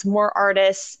announce more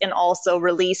artists and also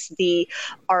release the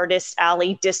Artist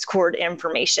Alley Discord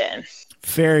information.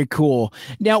 Very cool.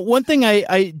 Now, one thing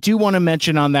I do want to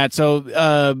mention on that. So,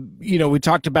 we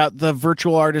talked about the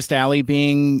Virtual Artist Alley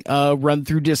being run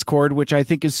through Discord, which I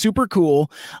think is super cool.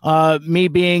 Me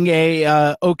being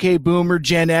a OK Boomer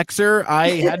Gen Xer, I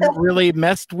hadn't really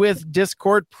messed with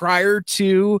Discord prior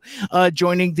to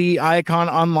joining the Iacon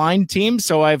Online team.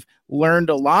 So I've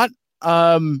learned a lot.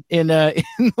 In the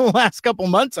last couple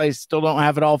months. I still don't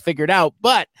have it all figured out,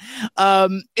 but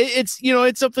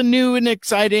it's something new and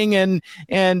exciting, and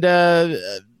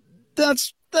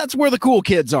that's where the cool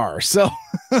kids are. So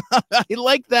I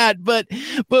like that. But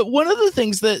one of the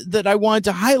things that I wanted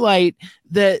to highlight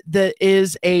that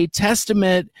is a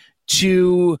testament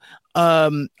to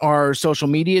our social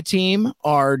media team,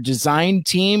 our design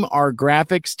team, our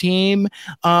graphics team,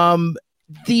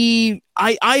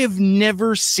 I have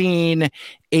never seen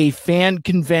a fan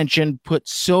convention put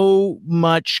so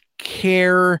much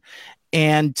care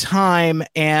and time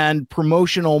and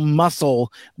promotional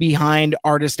muscle behind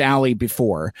Artist Alley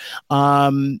before.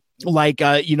 One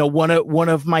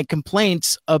of my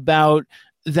complaints about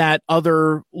that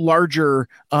other larger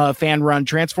fan-run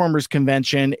Transformers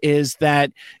convention is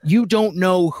that you don't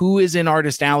know who is in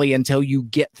Artist Alley until you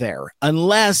get there,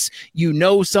 unless you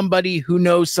know somebody who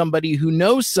knows somebody who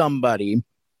knows somebody,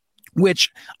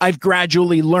 which I've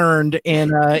gradually learned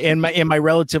in my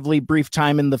relatively brief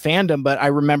time in the fandom. But I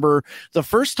remember the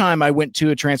first time I went to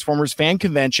a Transformers fan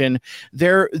convention,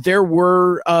 there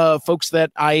were folks that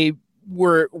I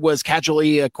was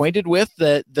casually acquainted with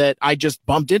that I just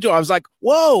bumped into. I was like,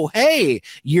 whoa, hey,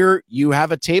 you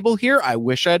have a table here. I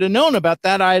wish I'd have known about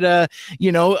that. I'd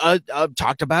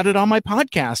talked about it on my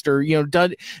podcast, or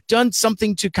done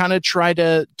something to kind of try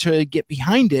to get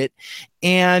behind it.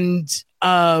 And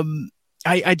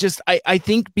I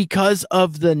think because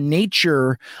of the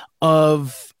nature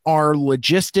of our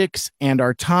logistics and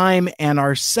our time and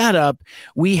our setup,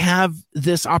 we have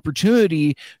this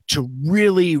opportunity to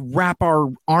really wrap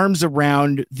our arms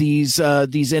around these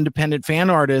independent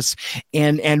fan artists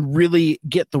and really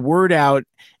get the word out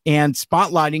and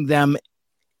spotlighting them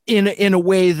in a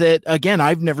way that, again,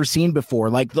 I've never seen before.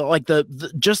 Like the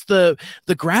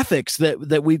graphics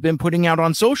that we've been putting out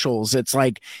on socials. It's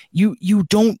like you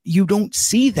don't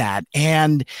see that,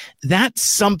 and that's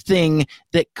something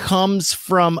that comes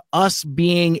from us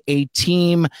being a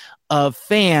team of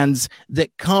fans that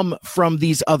come from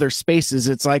these other spaces.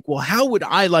 It's like, well, how would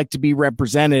I like to be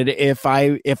represented if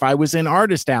I was in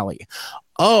Artist Alley?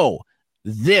 Oh,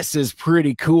 this is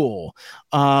pretty cool.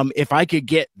 If I could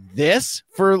get this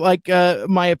for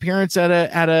my appearance at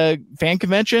a fan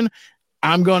convention,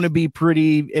 I'm going to be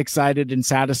pretty excited and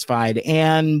satisfied.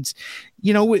 And,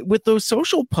 with those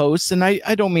social posts, and I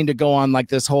don't mean to go on like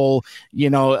this whole,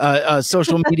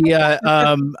 social media,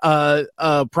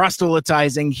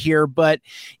 proselytizing here, but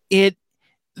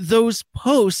those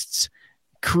posts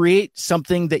create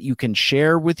something that you can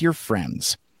share with your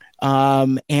friends.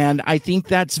 And I think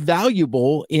that's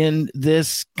valuable in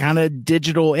this kind of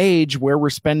digital age where we're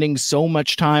spending so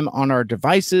much time on our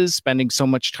devices, spending so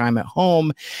much time at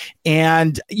home.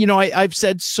 And, I've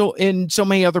said so in so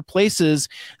many other places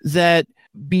that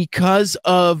because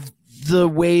of the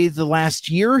way the last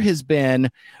year has been,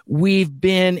 we've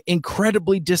been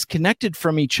incredibly disconnected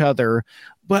from each other.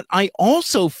 But I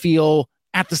also feel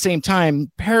at the same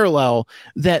time, parallel,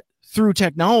 that through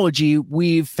technology,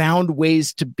 we've found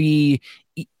ways to be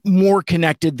more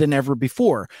connected than ever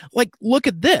before. Like, look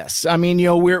at this. I mean,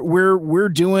 we're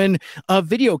doing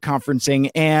video conferencing,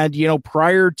 and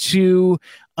prior to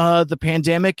the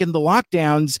pandemic and the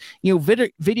lockdowns,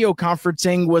 video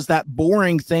conferencing was that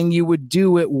boring thing you would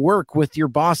do at work with your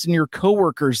boss and your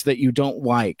coworkers that you don't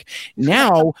like.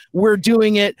 Now we're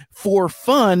doing it for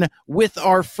fun with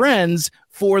our friends,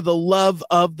 for the love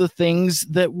of the things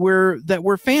that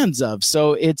we're fans of.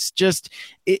 So it's just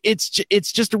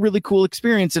a really cool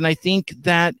experience. And I think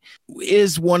that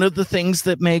is one of the things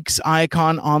that makes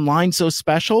Iacon Online so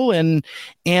special, and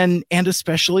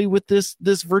especially with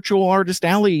this virtual artist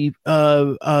alley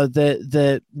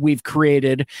that we've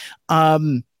created.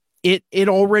 It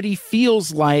already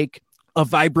feels like a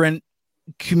vibrant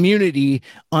community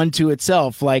unto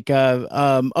itself. Like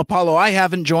Apollo, I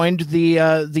haven't joined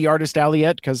the artist alley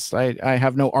yet because I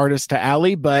have no artist to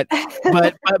alley, but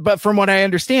from what I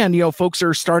understand, folks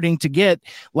are starting to get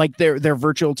like their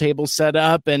virtual tables set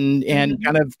up and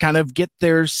kind of get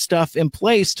their stuff in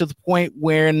place to the point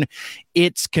when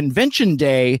it's convention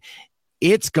day.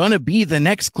 It's going to be the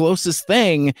next closest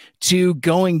thing to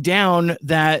going down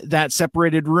that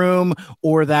separated room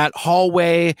or that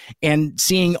hallway and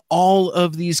seeing all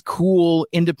of these cool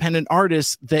independent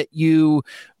artists that you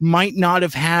might not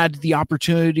have had the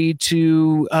opportunity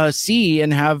to see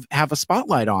and have a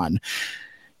spotlight on.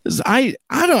 I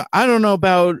don't know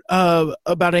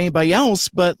about anybody else,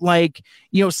 but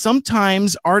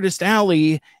sometimes Artist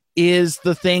Alley is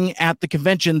the thing at the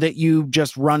convention that you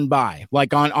just run by,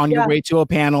 like on your way to a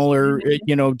panel or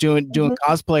doing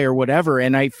cosplay or whatever.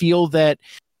 And I feel that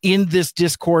in this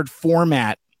Discord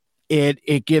format,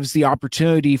 it gives the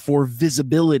opportunity for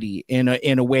visibility in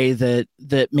a way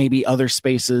that maybe other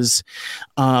spaces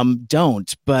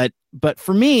don't. But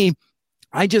for me,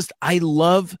 I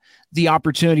love the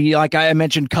opportunity. Like I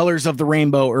mentioned Colors of the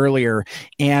Rainbow earlier,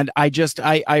 and I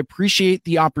appreciate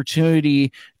the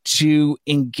opportunity to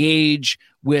engage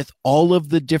with all of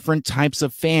the different types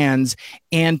of fans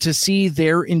and to see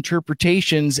their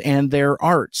interpretations and their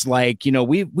arts. Like,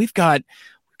 we've got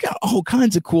all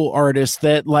kinds of cool artists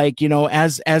that,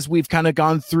 as we've kind of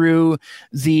gone through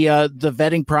the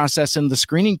vetting process and the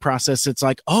screening process, it's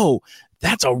like, oh,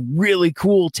 that's a really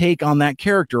cool take on that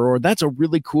character, or that's a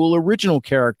really cool original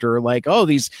character. Like, oh,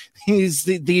 these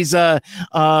I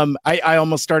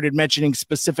almost started mentioning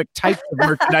specific types of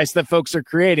merchandise that folks are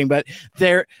creating, but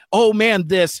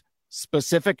this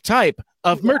specific type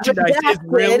of merchandise is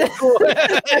really cool.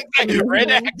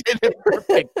 Redacted.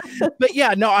 Perfect. But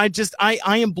yeah, no, I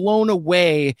am blown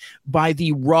away by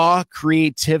the raw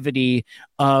creativity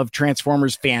of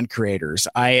Transformers fan creators.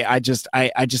 I just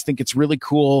think it's really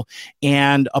cool.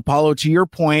 And Apollo, to your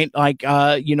point,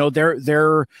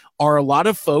 there are a lot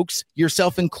of folks,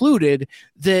 yourself included,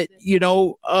 that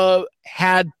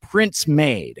had prints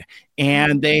made,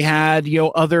 and they had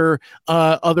other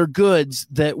goods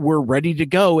that were ready to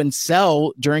go and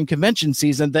sell during convention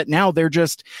season that now they're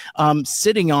just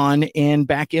sitting on in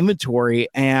back inventory.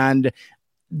 And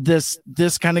this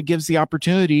kind of gives the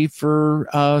opportunity for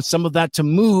some of that to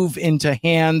move into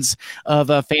hands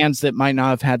of fans that might not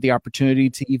have had the opportunity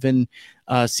to even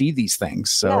see these things.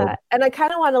 So yeah. And I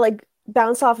kind of want to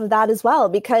bounce off of that as well,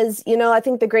 because I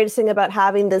think the greatest thing about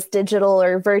having this digital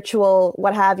or virtual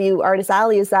what have you Artist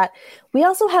Alley is that we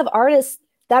also have artists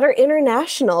that are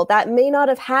international that may not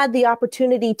have had the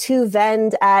opportunity to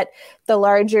vend at the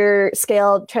larger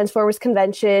scale Transformers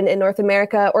convention in North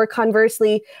America, or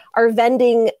conversely are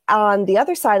vending on the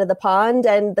other side of the pond,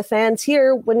 and the fans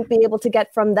here wouldn't be able to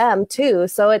get from them too.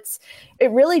 So it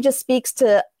really just speaks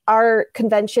to our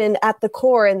convention at the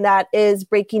core, and that is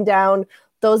breaking down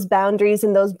those boundaries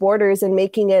and those borders and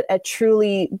making it a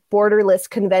truly borderless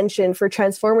convention for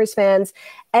Transformers fans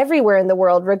everywhere in the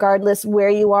world, regardless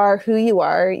where you are, who you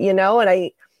are, and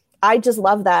I just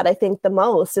love that, I think, the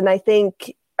most. And I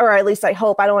think, or at least I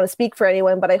hope, I don't want to speak for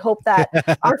anyone, but I hope that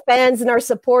our fans and our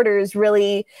supporters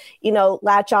really,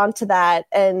 latch on to that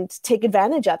and take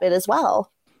advantage of it as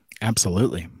well.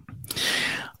 Absolutely.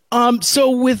 So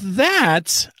with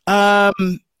that, I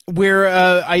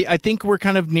think we're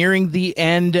kind of nearing the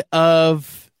end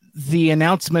of the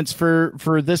announcements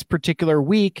for this particular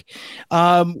week.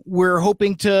 We're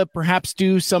hoping to perhaps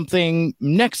do something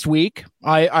next week.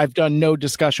 I've done no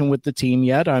discussion with the team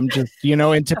yet. I'm just,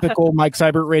 in typical Mike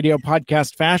Seibert Radio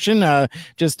podcast fashion,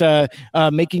 just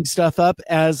making stuff up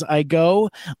as I go.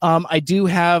 I do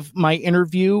have my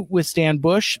interview with Stan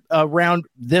Bush around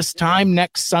this time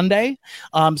next Sunday.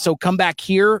 So come back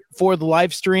here for the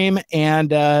live stream and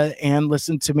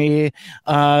listen to me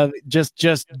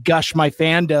just gush my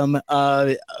fandom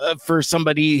for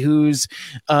somebody whose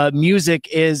music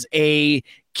is a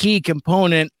key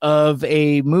component of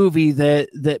a movie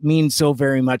that means so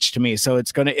very much to me. So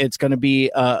it's gonna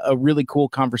be a really cool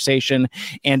conversation.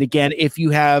 And again, if you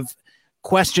have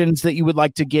questions that you would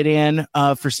like to get in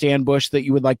for Stan Bush that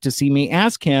you would like to see me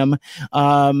ask him,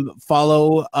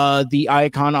 follow the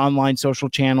Iacon online social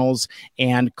channels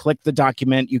and click the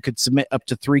document. You could submit up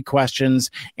to 3 questions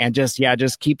and just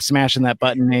keep smashing that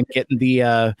button and getting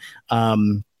the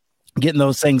getting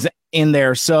those things in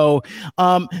there. So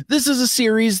this is a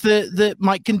series that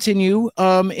might continue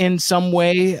in some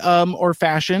way or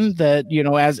fashion, that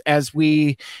as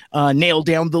we nail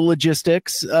down the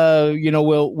logistics,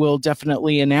 we'll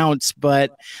definitely announce.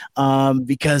 But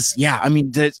because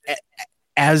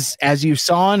as you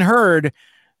saw and heard,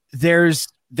 there's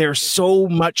so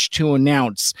much to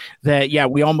announce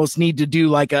that we almost need to do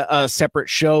like a separate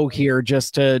show here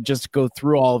just to go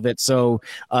through all of it, so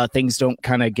things don't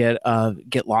kind of get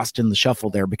lost in the shuffle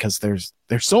there, because there's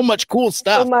so much cool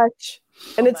stuff. So much.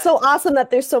 And it's so awesome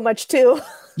that there's so much too.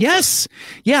 Yes.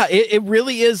 Yeah, it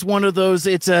really is one of those.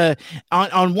 It's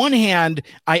on one hand,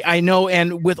 I know,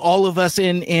 and with all of us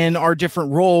in our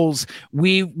different roles,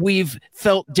 we've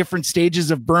felt different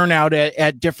stages of burnout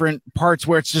at different parts,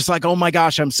 where it's just like, oh my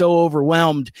gosh, I'm so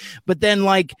overwhelmed. But then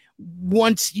like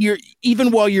once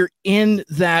while you're in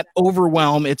that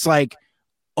overwhelm, it's like,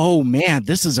 oh man,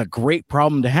 this is a great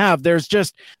problem to have. There's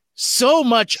just so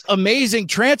much amazing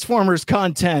Transformers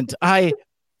content.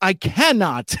 I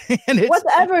cannot. And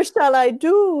whatever shall I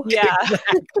do? Yeah,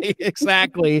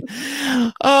 exactly.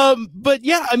 But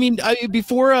yeah, I mean,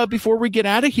 before we get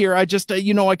out of here, I just, I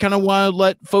kind of want to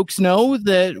let folks know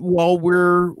that while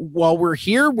we're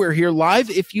here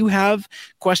live. If you have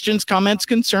questions, comments,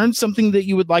 concerns, something that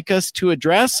you would like us to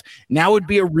address, now would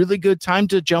be a really good time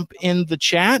to jump in the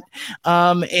chat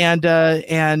and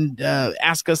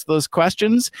ask us those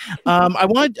questions.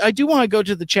 I do want to go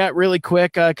to the chat really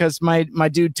quick because my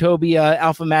dude Toby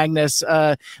Alpha Magnus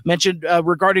mentioned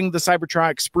regarding the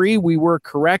Cybertronic spree. We were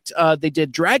correct. They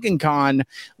did Dragon Con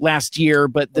last year,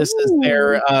 but this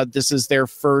is their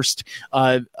first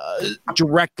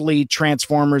directly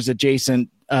Transformers adjacent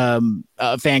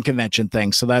fan convention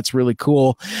thing, so that's really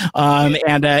cool.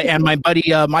 And my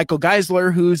buddy Michael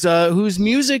Geisler, whose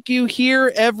music you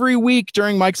hear every week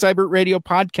during Mike Seibert Radio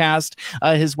podcast.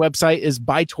 His website is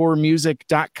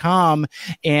bytormusic.com,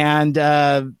 and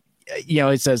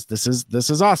it says this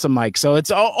is awesome, Mike. So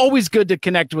it's always good to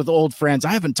connect with old friends.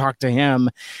 I haven't talked to him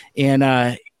in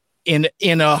a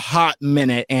hot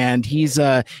minute, and he's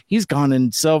gotten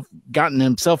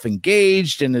himself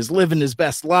engaged and is living his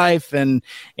best life, and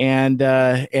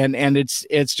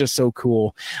it's just so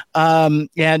cool. And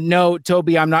no,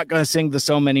 Toby, I'm not going to sing the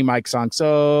So Many Mike song.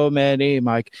 So many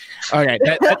Mike. All right,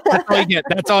 that's all you get.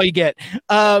 That's all you get.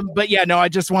 But yeah, no, I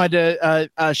just wanted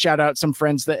to shout out some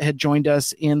friends that had joined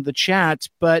us in the chat.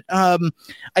 But I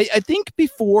think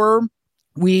before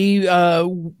we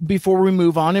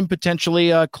move on and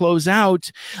potentially close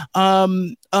out,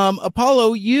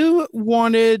 Apollo, you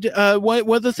wanted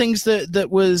one of the things that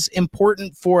was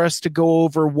important for us to go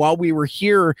over while we were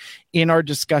here in our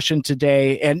discussion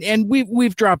today, and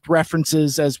we've dropped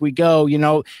references as we go.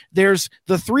 There's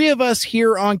the 3 of us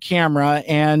here on camera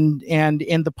and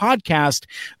in the podcast,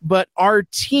 but our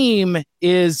team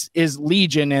is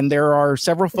legion, and there are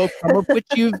several folks, some of which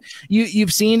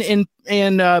you've seen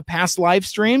in past live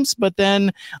streams, but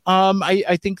then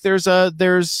I think there's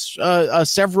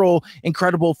several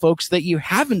incredible folks that you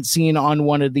haven't seen on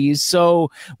one of these. So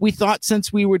we thought,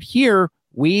 since we would hear,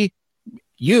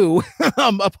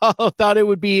 Apollo thought it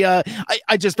would be I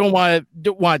just don't want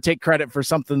to take credit for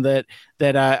something that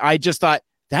I just thought,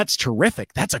 that's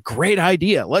terrific, that's a great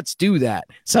idea, let's do that.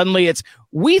 Suddenly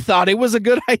we thought it was a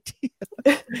good idea.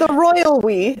 The royal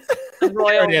we. The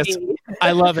royal we.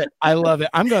 I love it. I'm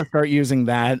going to start using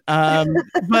that.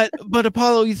 But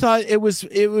Apollo, you thought it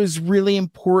was really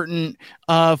important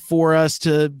for us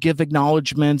to give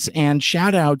acknowledgments and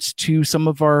shout outs to some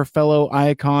of our fellow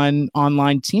Iacon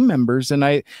online team members. And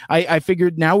I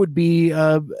figured now would be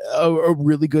a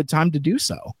really good time to do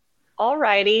so. All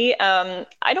righty.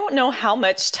 I don't know how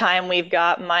much time we've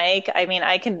got, Mike. I mean,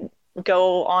 I can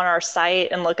go on our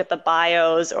site and look at the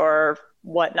bios or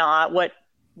whatnot.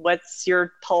 What's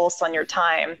your pulse on your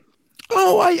time?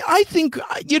 Oh, I think,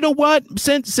 you know what,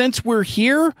 since we're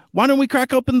here, why don't we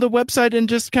crack open the website and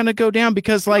just kind of go down?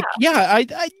 Because I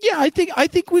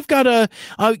think we've got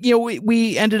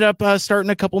we ended up starting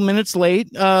a couple minutes late,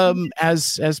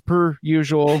 as per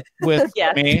usual with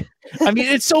me. I mean,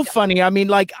 it's so funny. I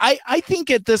mean, I think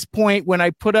at this point, when I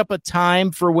put up a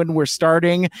time for when we're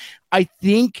starting, I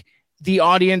think the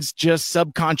audience just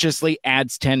subconsciously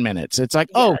adds 10 minutes. It's like,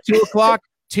 2:00.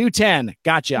 2:10.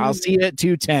 Gotcha. I'll see you at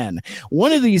 2:10.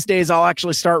 One of these days, I'll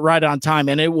actually start right on time,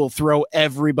 and it will throw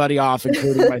everybody off,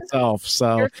 including myself.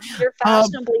 So you're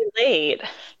fashionably late.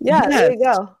 Yeah, there you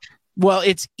go. Well,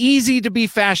 it's easy to be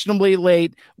fashionably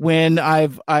late when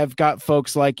I've got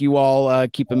folks like you all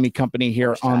keeping me company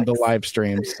here on the live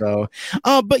stream. So,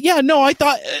 but yeah, no, I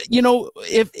thought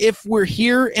if we're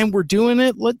here and we're doing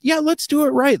it, let's do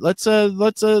it right. Let's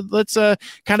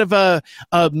kind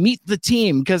of meet the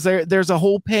team, because there's a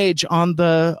whole page on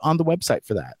the website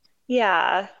for that.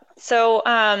 Yeah. So,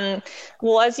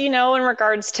 well, as you know, in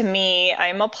regards to me,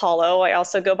 I'm Apollo. I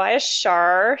also go by a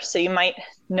Shar, so you might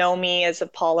know me as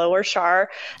Apollo or Shar.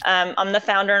 I'm the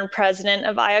founder and president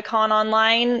of Iacon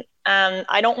Online.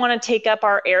 I don't want to take up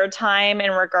our airtime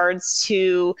in regards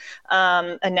to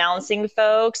announcing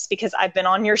folks, because I've been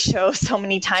on your show so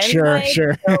many times. Sure.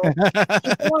 So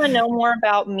if you want to know more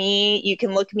about me, you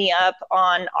can look me up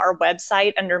on our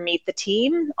website under Meet the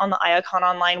Team on the Iacon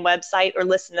Online website, or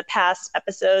listen to past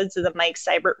episodes of the Mike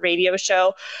Seibert radio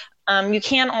show. You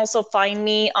can also find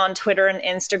me on Twitter and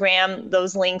Instagram.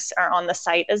 Those links are on the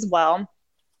site as well.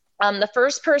 The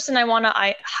first person I want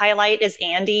to highlight is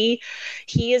Andy.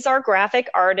 He is our graphic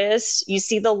artist. You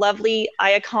see the lovely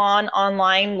Iacon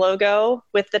Online logo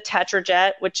with the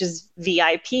Tetrajet, which is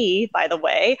VIP, by the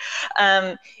way.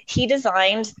 He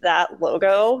designed that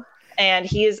logo, and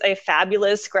he is a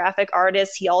fabulous graphic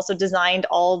artist. He also designed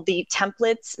all the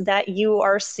templates that you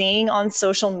are seeing on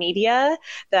social media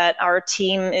that our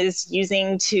team is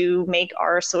using to make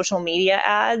our social media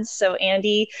ads. So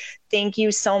Andy, thank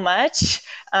you so much.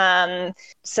 If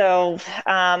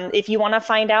you want to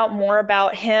find out more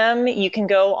about him, you can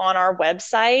go on our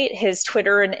website. His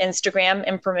Twitter and Instagram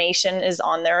information is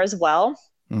on there as well.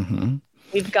 Mm-hmm.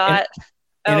 We've got...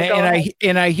 I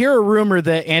hear a rumor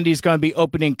that Andy's going to be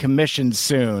opening commissions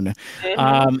soon.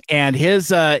 Mm-hmm. And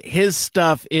his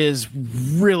stuff is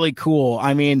really cool.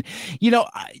 I mean,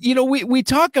 we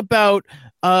talk about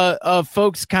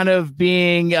folks kind of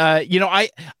being,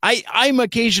 I'm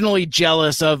occasionally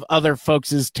jealous of other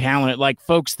folks' talent, like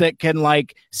folks that can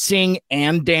sing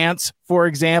and dance, for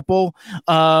example.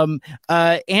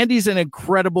 Andy's an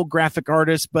incredible graphic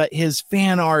artist, but his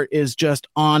fan art is just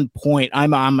on point.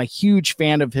 I'm a huge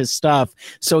fan of his stuff.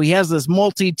 So he has this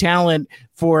multi-talent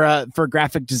for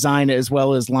graphic design as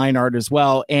well as line art as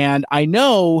well. And I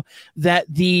know that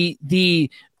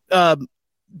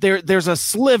there's a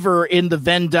sliver in the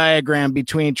Venn diagram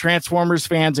between Transformers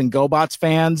fans and GoBots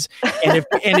fans, and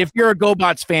if you're a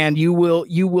GoBots fan, you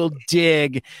will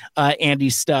dig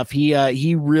Andy's stuff.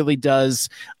 He really does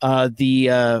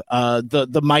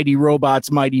the mighty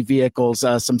robots, mighty vehicles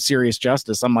some serious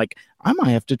justice. I'm like, I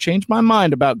might have to change my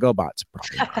mind about GoBots.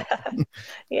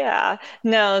 Yeah.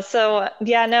 No. So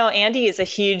Andy is a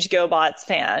huge GoBots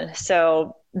fan.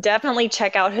 So definitely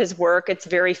check out his work. It's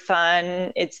very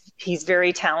fun. He's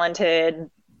very talented.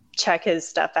 Check his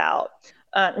stuff out.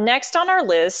 Next on our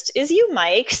list is you,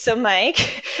 Mike. So,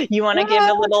 Mike, you want to give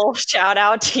a little shout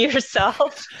out to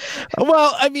yourself?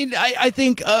 Well, I mean, I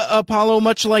think Apollo,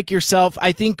 much like yourself,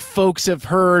 I think folks have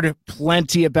heard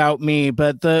plenty about me.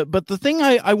 But the thing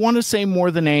I want to say more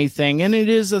than anything, and it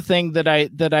is a thing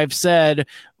that I've said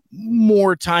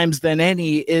more times than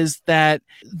any, is that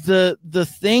the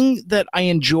thing that I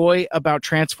enjoy about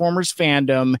Transformers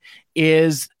fandom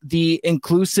is the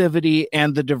inclusivity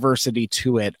and the diversity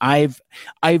to it. I've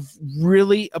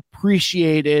really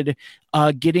appreciated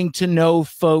getting to know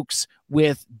folks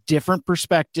with different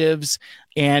perspectives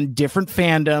and different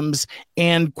fandoms,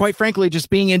 and quite frankly, just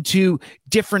being into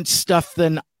different stuff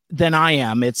than I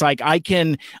am. It's like I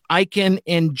can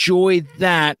enjoy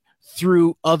that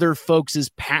through other folks'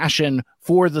 passion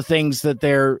for the things that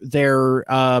they're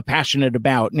passionate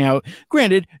about. Now,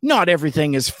 granted, not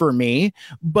everything is for me,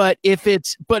 but if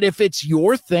it's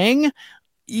your thing,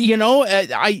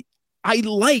 I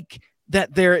like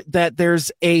that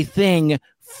there's a thing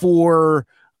for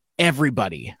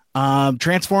everybody.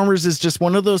 Transformers is just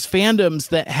one of those fandoms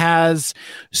that has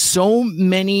so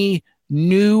many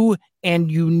new and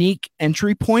unique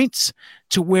entry points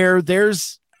to where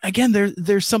there's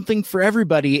something for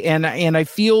everybody. And I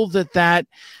feel that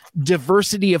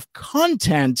diversity of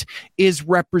content is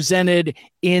represented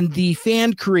in the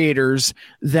fan creators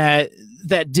that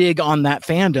dig on that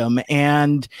fandom.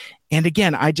 And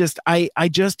again, I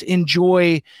just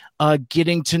enjoy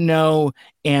getting to know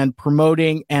and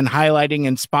promoting and highlighting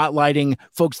and spotlighting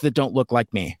folks that don't look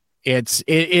like me. It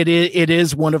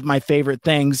is one of my favorite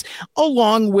things,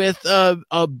 along with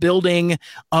building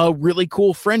really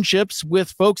cool friendships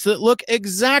with folks that look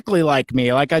exactly like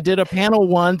me. Like I did a panel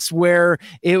once where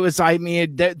it was,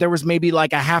 there was maybe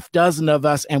like a half dozen of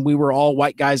us, and we were all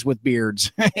white guys with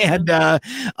beards. And but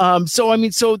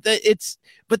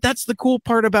that's the cool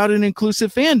part about an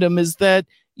inclusive fandom, is that,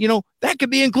 that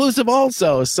could be inclusive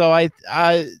also. So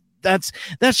that's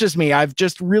just me. I've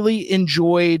just really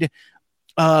enjoyed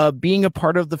being a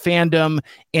part of the fandom,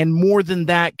 and more than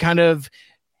that, kind of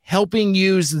helping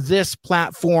use this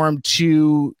platform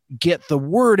to get the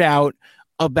word out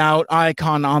about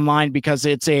Iacon Online, because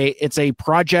it's a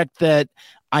project that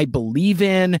I believe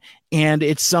in, and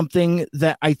it's something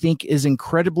that I think is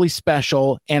incredibly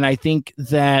special, and I think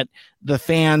that the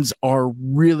fans are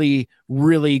really,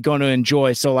 really going to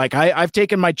enjoy. So like I've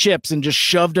taken my chips and just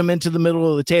shoved them into the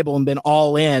middle of the table and been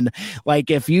all in.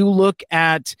 Like if you look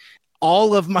at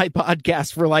all of my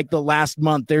podcasts for like the last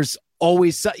month, there's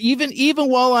always, even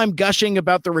while I'm gushing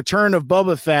about the return of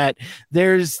Boba Fett,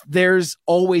 there's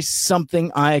always something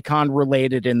Iacon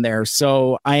related in there.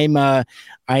 So I've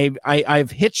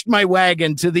hitched my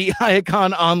wagon to the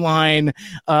Iacon Online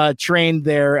train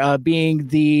there, being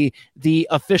the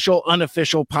official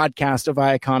unofficial podcast of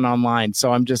Iacon Online.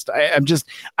 So I'm just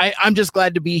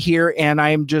glad to be here, and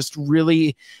I'm just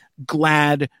really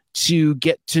glad to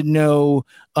get to know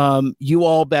you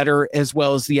all better, as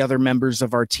well as the other members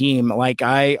of our team. Like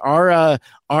our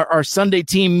Sunday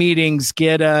team meetings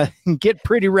get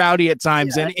pretty rowdy at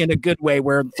times, in a good way,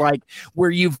 where it's like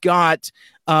where you've got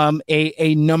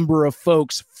a number of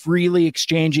folks freely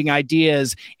exchanging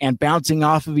ideas and bouncing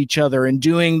off of each other and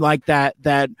doing like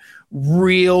that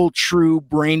real true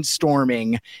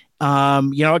brainstorming.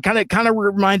 It kind of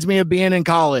reminds me of being in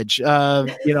college,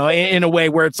 in a way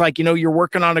where it's like, you're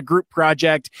working on a group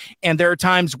project, and there are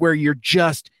times where you're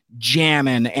just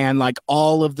jamming and like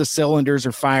all of the cylinders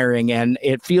are firing. And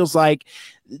it feels like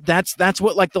that's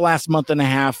what like the last month and a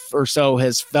half or so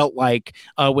has felt like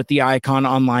with the Iacon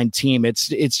Online team. It's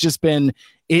just been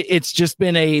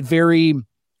a very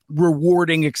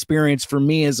rewarding experience for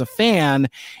me as a fan,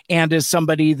 and as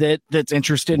somebody that's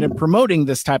interested in promoting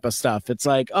this type of stuff. It's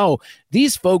like, oh,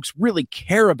 these folks really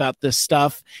care about this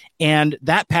stuff, and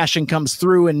that passion comes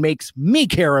through and makes me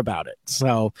care about it.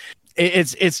 So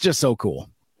it's just so cool.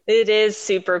 It is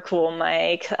super cool,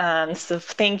 Mike. So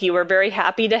thank you. We're very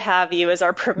happy to have you as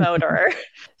our promoter.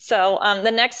 So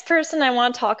the next person I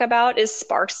want to talk about is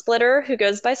Sparksplitter, who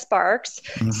goes by Sparks.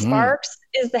 Mm-hmm. Sparks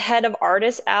is the head of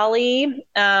Artist Alley.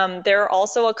 They're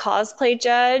also a cosplay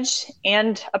judge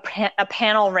and a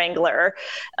panel wrangler.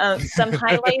 Some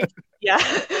highlights. Yeah.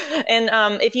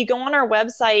 And if you go on our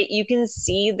website, you can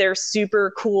see their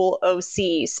super cool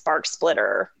OC,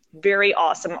 Sparksplitter. Very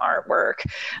awesome artwork.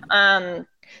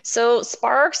 So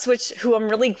Sparks, who I'm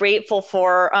really grateful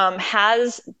for,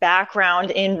 has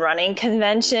background in running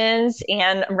conventions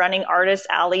and running artist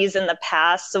alleys in the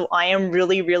past. So I am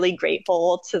really, really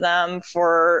grateful to them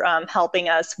for helping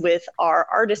us with our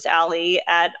artist alley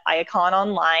at Iacon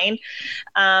Online.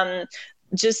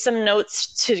 Just some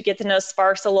notes to get to know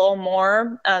Sparks a little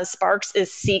more. Sparks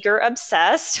is Seeker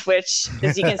obsessed, which,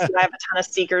 as you can see, I have a ton of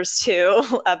Seekers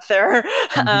too up there.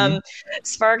 Mm-hmm.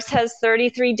 Sparks has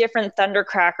 33 different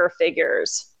Thundercracker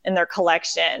figures in their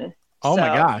collection. Oh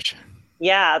my gosh.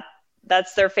 Yeah,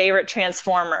 that's their favorite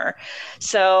Transformer.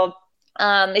 So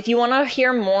if you want to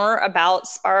hear more about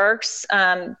Sparks,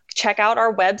 check out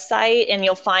our website, and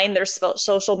you'll find their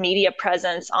social media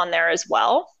presence on there as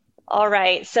well. All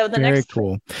right. So the Very next.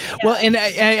 Cool. Yeah. Well, and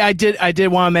I did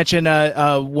want to mention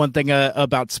one thing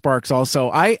about Sparks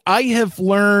also. I have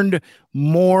learned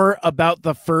more about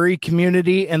the furry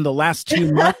community in the last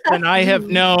 2 months than I have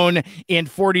known in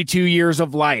 42 years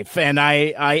of life. And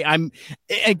I'm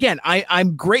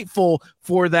grateful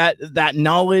for that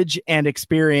knowledge and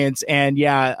experience. And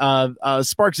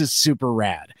Sparks is super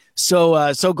rad.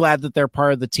 So glad that they're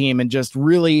part of the team, and just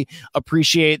really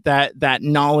appreciate that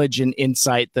knowledge and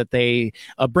insight that they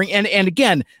bring. And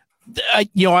again,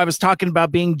 I was talking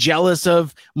about being jealous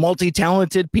of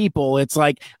multi-talented people. It's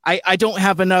like, I don't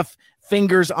have enough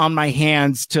fingers on my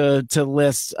hands to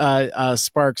list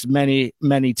Sparks'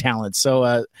 many talents.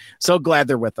 So glad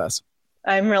they're with us.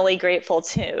 I'm really grateful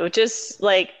too. Just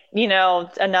like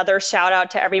another shout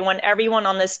out to everyone. Everyone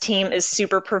on this team is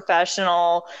super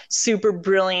professional, super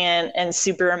brilliant, and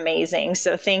super amazing.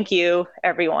 So thank you,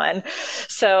 everyone.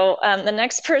 So the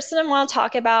next person I want to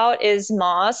talk about is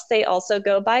Moss. They also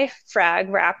go by Frag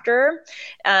Raptor.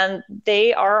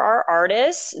 They are our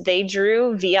artists. They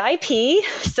drew VIP.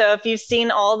 So if you've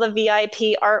seen all the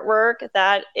VIP artwork,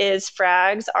 that is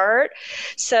Frag's art.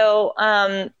 So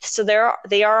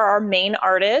they are our main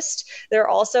artist. They're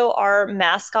also our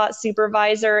mascot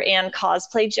supervisor and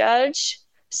cosplay judge.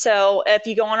 So if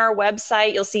you go on our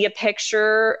website, you'll see a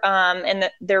picture, and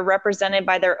they're represented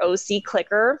by their OC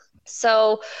clicker.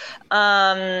 So,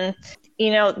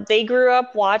 they grew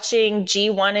up watching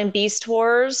G1 and Beast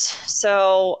Wars.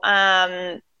 So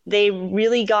they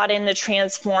really got into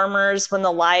Transformers when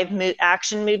the live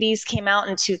action movies came out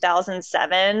in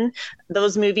 2007.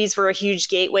 Those movies were a huge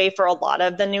gateway for a lot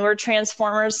of the newer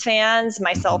Transformers fans,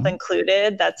 myself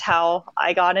included. That's how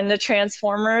I got into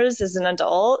Transformers as an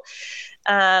adult.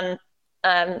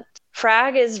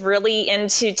 Frag is really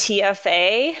into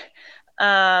TFA.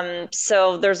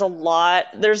 So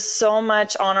there's so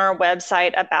much on our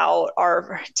website about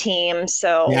our team.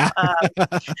 So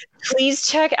please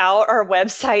check out our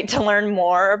website to learn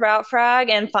more about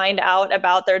Frag and find out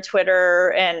about their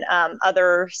Twitter and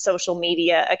other social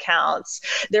media accounts.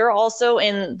 They're also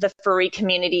in the furry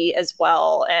community as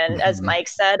well. And as Mike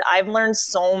said, I've learned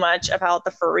so much about the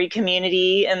furry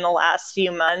community in the last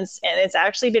few months. And it's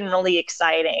actually been really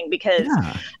exciting because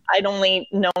I'd only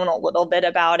known a little bit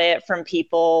about it from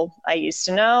people I used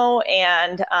to know.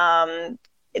 And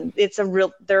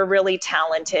they're really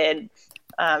talented.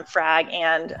 Frag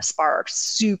and Sparks,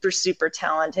 super, super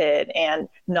talented and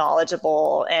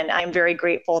knowledgeable. And I'm very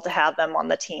grateful to have them on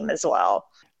the team as well.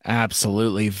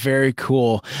 Absolutely. Very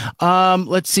cool.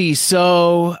 Let's see.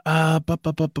 So,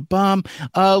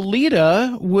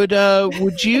 Lita,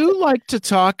 would you like to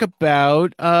talk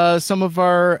about some of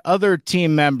our other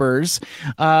team members?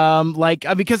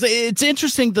 Because it's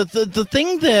interesting that the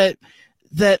thing that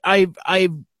I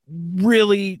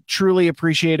really truly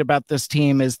appreciate about this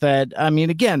team is that,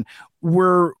 again,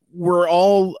 we're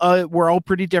all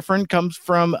pretty different, comes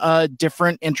from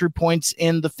different entry points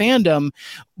in the fandom.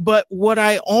 But what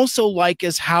I also like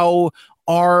is how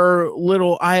our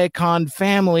little Iacon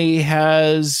family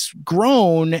has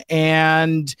grown.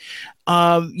 And,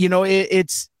 I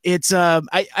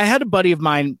had a buddy of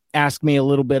mine ask me a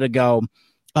little bit ago,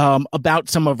 about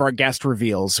some of our guest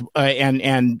reveals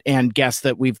and guests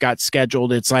that we've got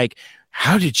scheduled. It's like,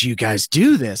 how did you guys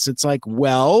do this? It's like,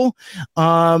 well,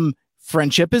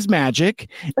 friendship is magic,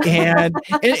 and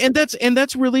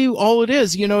that's really all it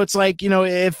is. It's like,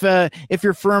 if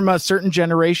you're from a certain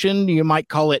generation, you might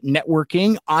call it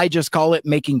networking. I just call it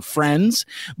making friends.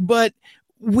 But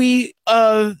we,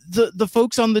 the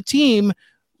folks on the team,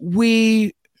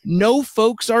 we know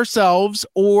folks ourselves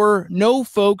or know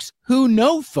folks who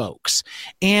know folks.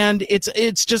 And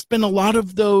it's just been a lot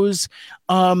of those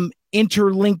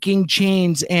interlinking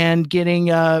chains and getting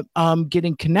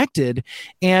connected.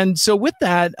 And so with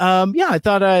that, I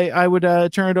thought I would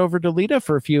turn it over to Lita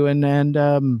for a few,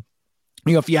 and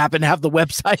if you happen to have the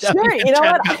website. Sure. You know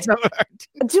what?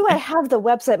 Do I have the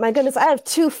website? My goodness, I have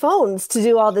 2 phones to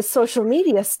do all this social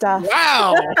media stuff.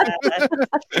 Wow.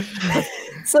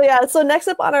 So next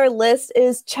up on our list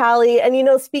is Chally.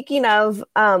 And, speaking of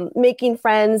making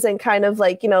friends and kind of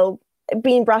like,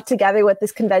 being brought together with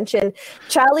this convention,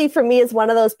 Chally for me is one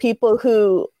of those people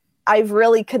who I've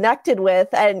really connected with,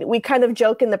 and we kind of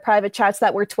joke in the private chats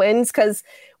that we're twins because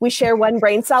we share one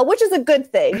brain cell, which is a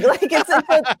good thing. Like it is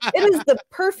the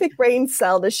perfect brain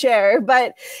cell to share.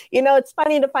 But it's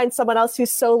funny to find someone else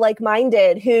who's so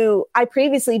like-minded, who I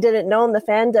previously didn't know in the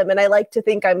fandom, and I like to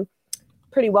think I'm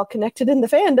pretty well connected in the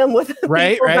fandom with people,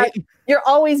 right. But you're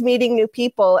always meeting new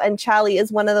people, and Chally is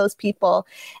one of those people.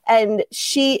 And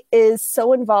she is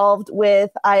so involved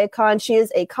with Iacon. She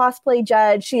is a cosplay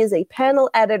judge. She is a panel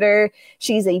editor.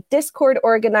 She's a Discord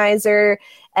organizer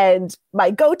and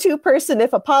my go-to person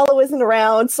if Apollo isn't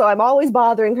around. So I'm always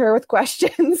bothering her with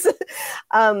questions.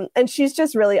 And she's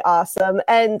just really awesome.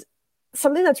 And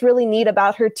something that's really neat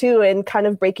about her too, and kind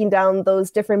of breaking down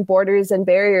those different borders and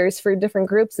barriers for different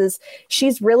groups, is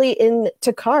she's really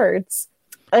into cars.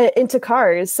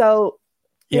 So,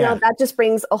 that just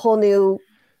brings a whole new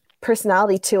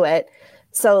personality to it.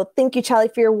 So thank you, Chally,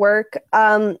 for your work.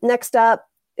 Next up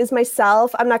is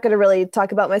myself. I'm not going to really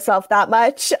talk about myself that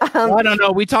much. I don't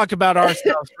know. We talk about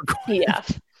ourselves. Yeah.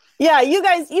 Yeah, you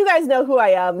guys know who I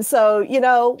am. So,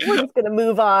 we're just going to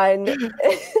move on.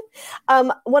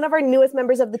 One of our newest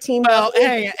members of the team. Well,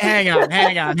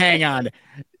 hang on.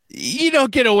 You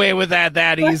don't get away with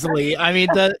that easily. I mean,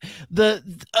 the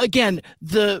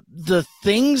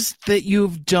things that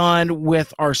you've done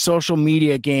with our social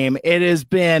media game, it has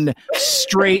been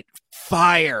straight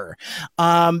fire.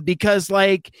 Because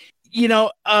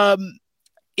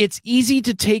it's easy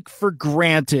to take for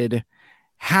granted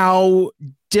how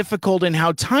difficult and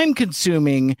how time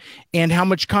consuming and how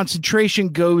much concentration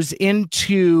goes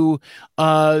into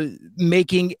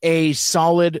making a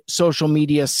solid social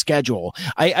media schedule.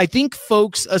 I think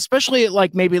folks, especially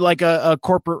at maybe a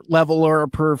corporate level or a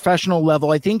professional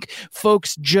level, I think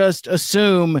folks just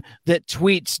assume that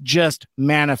tweets just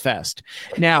manifest.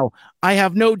 Now, I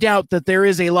have no doubt that there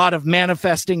is a lot of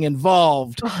manifesting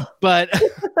involved, but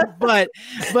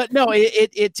no,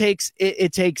 it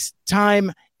takes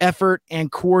time, effort,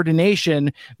 and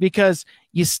coordination, because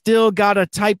you still got to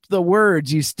type the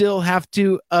words. You still have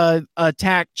to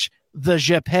attach the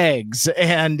JPEGs,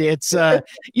 and it's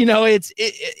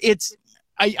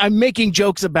I'm making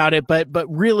jokes about it, but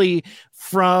really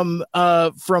from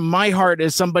my heart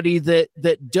as somebody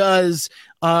that does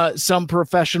some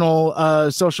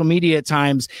professional social media at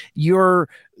times,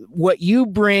 what you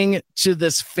bring to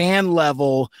this fan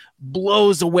level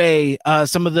blows away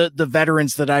some of the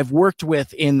veterans that I've worked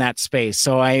with in that space.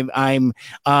 So I'm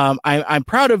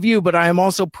proud of you, but I am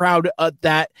also proud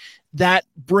that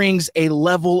brings a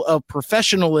level of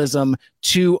professionalism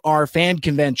to our fan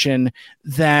convention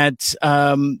that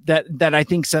I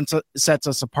think sets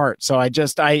us apart. So I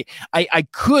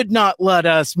could not let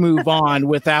us move on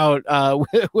without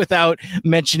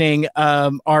mentioning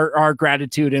our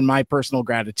gratitude and my personal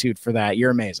gratitude for that.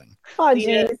 You're amazing. Oh,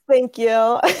 geez, thank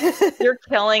you. You're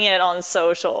killing it on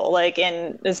social.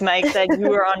 And as Mike said,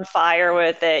 you are on fire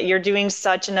with it. You're doing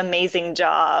such an amazing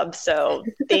job. So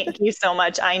thank you so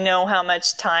much. I know how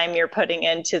much time you're putting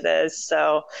into this.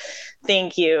 So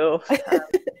thank you.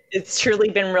 It's truly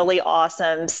been really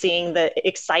awesome seeing the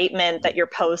excitement that your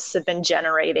posts have been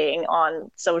generating on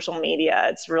social media.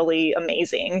 It's really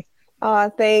amazing.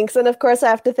 Thanks. And of course, I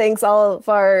have to thank all of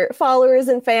our followers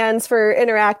and fans for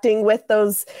interacting with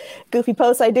those goofy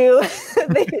posts I do.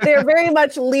 They're very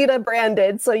much Lita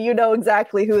branded, so you know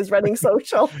exactly who is running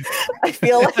social. I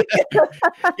feel like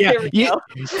yeah,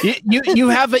 you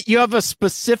have a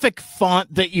specific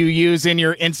font that you use in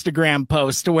your Instagram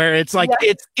post where it's like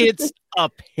it's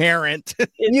apparent.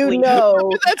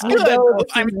 That's good.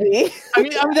 I mean,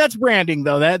 that's branding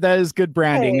though. That is good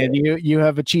branding, and you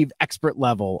have achieved expert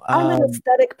level. I'm an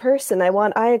aesthetic person. I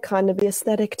want Iacon to be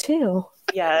aesthetic too.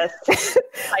 Yes.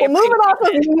 Well, moving off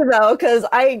of you though, because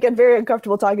I get very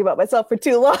uncomfortable talking about myself for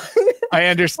too long. I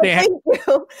understand. Thank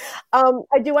you.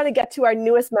 I do want to get to our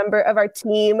newest member of our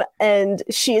team, and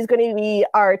she is going to be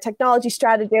our technology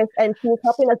strategist, and she is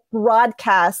helping us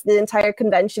broadcast the entire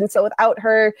convention. So without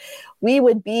her, we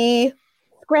would be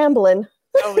scrambling.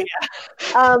 Oh, yeah.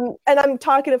 And I'm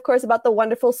talking, of course, about the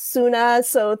wonderful Suna.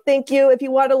 So thank you. If you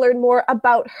want to learn more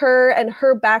about her and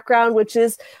her background, which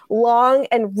is long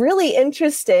and really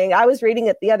interesting, I was reading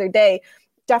it the other day.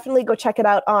 Definitely go check it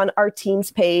out on our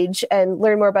team's page and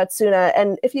learn more about Suna.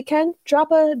 And if you can,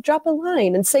 drop a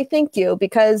line and say thank you,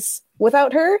 because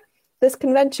without her, this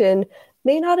convention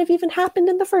may not have even happened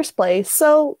in the first place.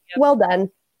 So well done.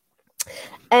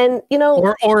 And,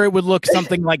 or it would look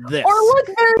something like this, or look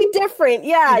very different.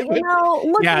 Yeah.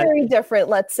 Very different.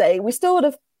 Let's say we still would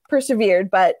have persevered,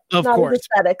 but of not course,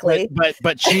 aesthetically.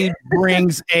 But she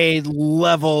brings a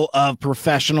level of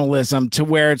professionalism to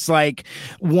where it's like,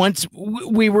 once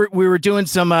we were doing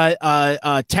some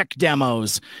tech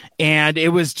demos, and it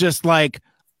was just like,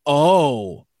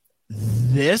 oh,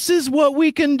 this is what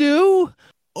we can do.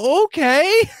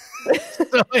 Okay.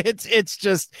 So it's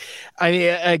just,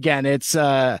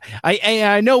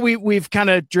 I know we've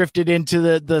kind of drifted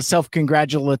into the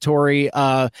self-congratulatory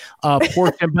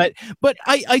portion, but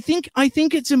I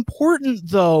think it's important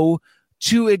though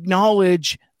to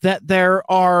acknowledge that there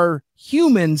are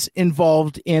humans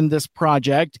involved in this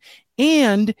project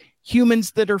and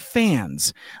humans that are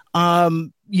fans.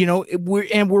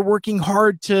 We're working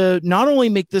hard to not only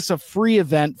make this a free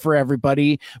event for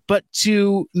everybody, but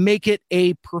to make it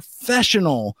a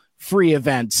professional free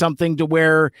event, something to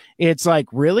where it's like,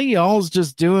 really, y'all's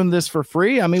just doing this for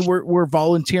free? I mean, we're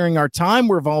volunteering our time,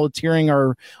 we're volunteering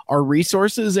our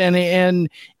resources, and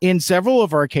in several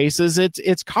of our cases,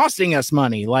 it's costing us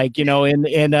money, like,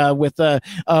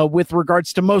 with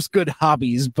regards to most good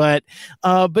hobbies, but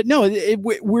no,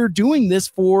 we're doing this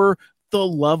for the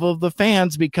love of the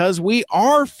fans, because we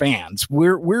are fans.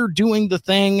 We're doing the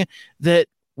thing that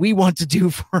we want to do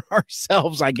for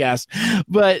ourselves, I guess.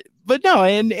 But no,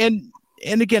 and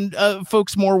again,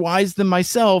 folks more wise than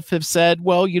myself have said,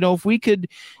 well, if we could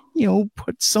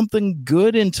put something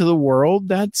good into the world,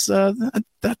 that's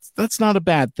not a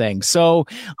bad thing. So,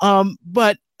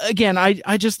 but again,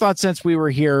 I just thought since we were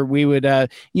here, we would,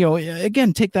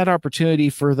 again, take that opportunity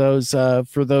for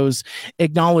those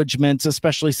acknowledgments,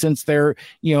 especially since they're,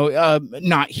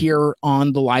 not here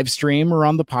on the live stream or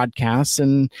on the podcast.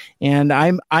 And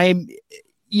I'm,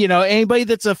 anybody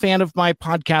that's a fan of my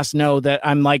podcast know that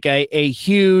I'm like a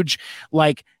huge,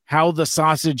 like, how the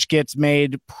sausage gets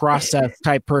made process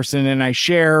type person. And I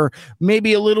share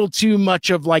maybe a little too much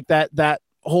of like that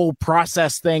whole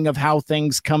process thing of how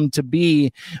things come to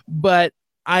be. But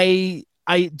I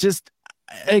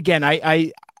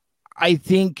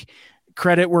think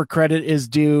credit where credit is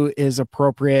due is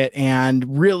appropriate.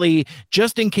 And really,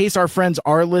 just in case our friends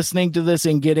are listening to this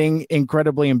and getting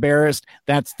incredibly embarrassed,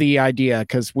 that's the idea.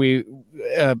 Because we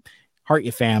heart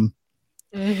you, fam.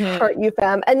 Mm-hmm. Heart you,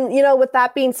 fam. And with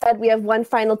that being said, we have one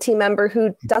final team member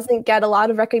who doesn't get a lot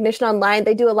of recognition online.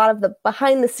 They do a lot of the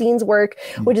behind the scenes work,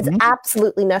 which is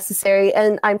absolutely necessary.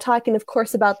 And I'm talking, of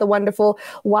course, about the wonderful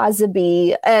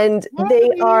Wasabi. And they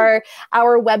are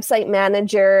our website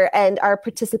manager and our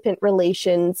participant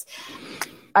relations,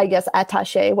 I guess,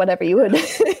 attaché, whatever you would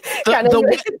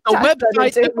the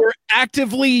website that we're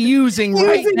actively using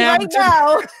right now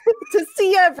to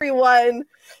see everyone.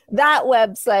 That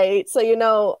website.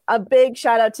 So, a big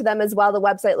shout out to them as well. The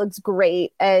website looks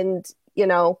great. And,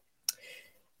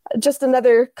 just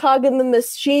another cog in the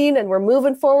machine. And we're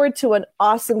moving forward to an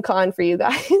awesome con for you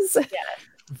guys. Yes.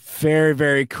 Very,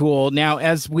 very cool. Now,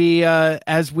 as we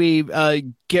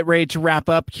get ready to wrap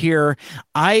up here,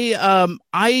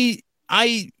 I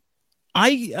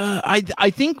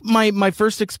think my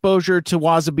first exposure to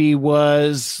Wasabi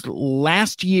was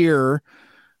last year.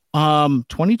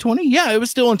 2020. Yeah, it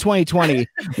was still in 2020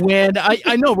 when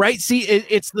I know, right? See,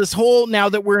 it's this whole, now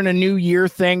that we're in a new year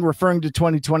thing, referring to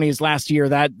 2020 as last year,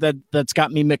 that's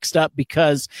got me mixed up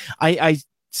because I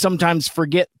sometimes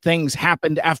forget things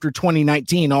happened after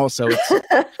 2019 also. It's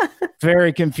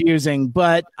very confusing.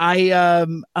 But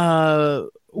Wasabi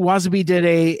did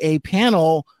a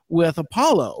panel with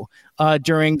Apollo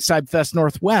during CyberFest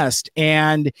Northwest,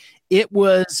 and it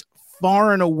was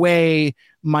far and away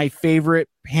my favorite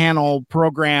panel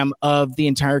program of the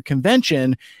entire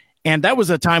convention. And that was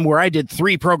a time where I did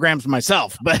 3 programs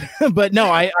myself, but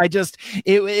no,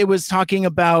 it was talking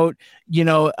about,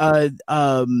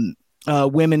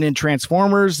 women in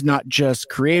Transformers, not just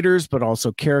creators, but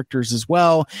also characters as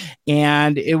well.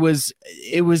 And it was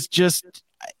just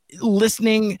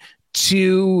listening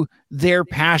to their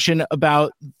passion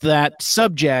about that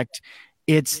subject.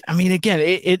 It's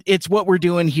what we're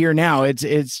doing here now.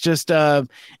 It's just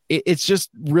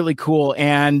really cool.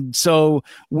 And so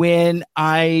when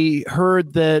I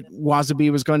heard that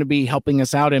Wasabi was going to be helping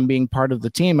us out and being part of the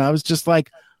team, I was just like,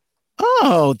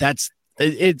 oh,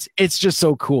 it's just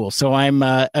so cool. So I'm,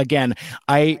 again,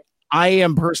 I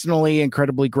am personally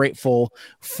incredibly grateful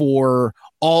for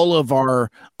all of our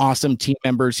awesome team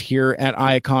members here at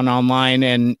Iacon Online,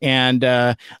 and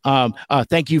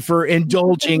thank you for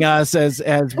indulging us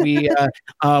as we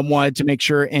wanted to make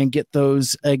sure and get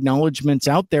those acknowledgments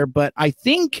out there. But I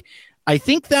think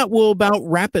that will about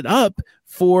wrap it up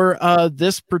for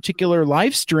this particular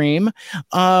live stream.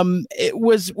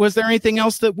 Was there anything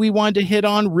else that we wanted to hit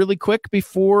on really quick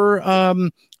before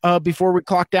we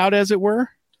clocked out, as it were?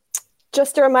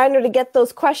 Just a reminder to get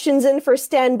those questions in for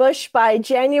Stan Bush by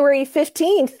January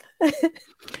 15th.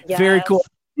 Yes. Very cool.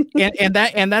 And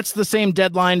that's the same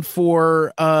deadline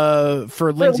for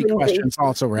Lindsay questions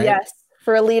also, right? Yes.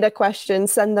 For Alita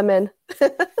questions, send them in.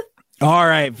 All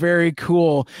right. Very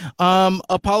cool.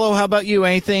 Apollo, how about you?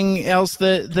 Anything else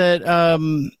that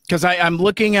because I'm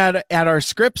looking at our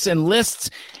scripts and lists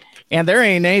and there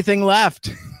ain't anything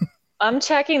left. I'm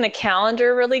checking the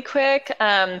calendar really quick.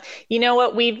 You know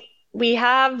what?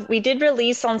 We did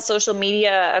release on social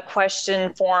media a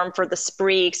question form for the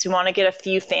Spreeks. We want to get a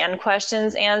few fan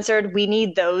questions answered. We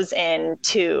need those in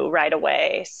too right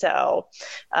away. So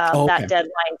that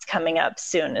deadline's coming up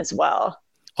soon as well.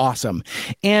 Awesome.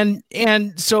 And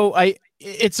so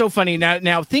it's so funny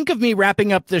now think of me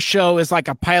wrapping up the show as like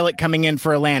a pilot coming in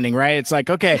for a landing, right? It's like,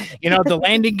 okay, the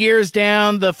landing gear is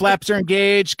down, the flaps are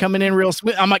engaged, coming in real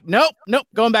smooth. I'm like, nope,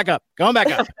 going back up.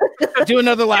 Do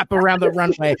another lap around the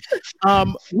runway.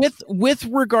 With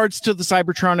regards to the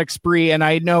Cybertronic spree, and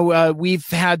I know we've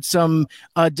had some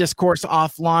discourse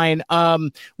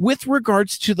offline with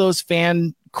regards to those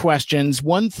fan questions.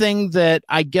 One thing that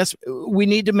I guess we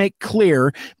need to make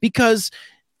clear, because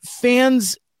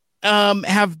fans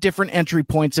have different entry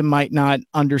points and might not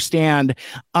understand.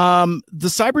 The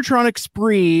Cybertronic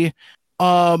spree,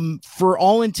 for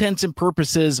all intents and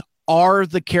purposes, are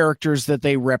the characters that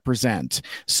they represent.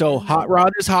 So Hot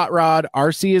Rod is Hot Rod,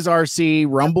 RC is RC,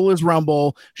 Rumble is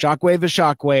Rumble, Shockwave is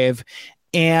Shockwave.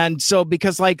 And so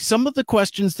because like some of the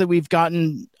questions that we've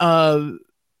gotten, a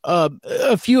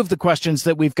few of the questions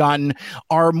that we've gotten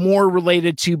are more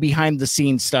related to behind the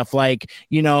scenes stuff, like,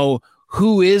 you know,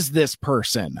 who is this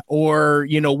person, or,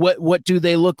 you know, what do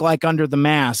they look like under the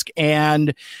mask?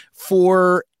 And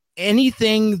for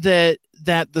anything that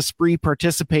the Spree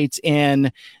participates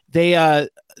in, they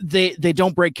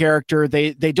don't break character.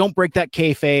 They don't break that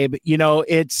kayfabe. You know,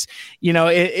 it's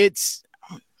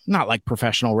not like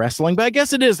professional wrestling, but I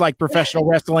guess it is like professional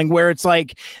wrestling, where it's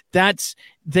like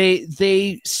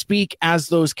they speak as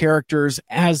those characters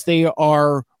as they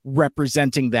are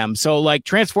representing them. So like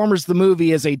Transformers the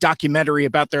movie is a documentary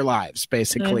about their lives,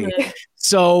 basically.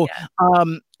 So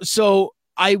so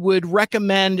I would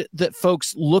recommend that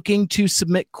folks looking to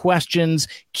submit questions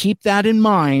keep that in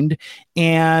mind.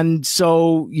 And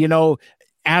so, you know,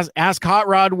 ask Hot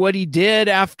Rod what he did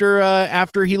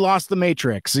after he lost the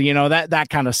Matrix, you know, that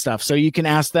kind of stuff. So you can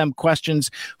ask them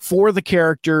questions for the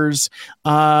characters.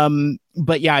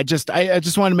 But yeah, I just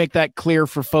want to make that clear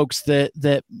for folks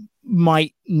that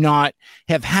might not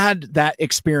have had that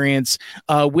experience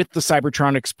with the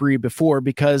Cybertronic Spree before,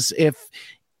 because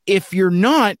if you're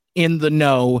not in the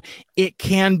know, it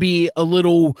can be a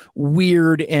little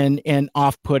weird and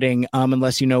off-putting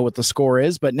unless you know what the score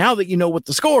is. But now that you know what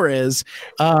the score is,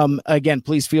 again,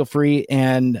 please feel free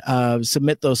and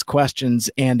submit those questions.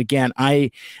 And again,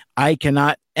 I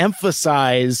cannot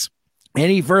emphasize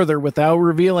any further without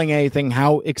revealing anything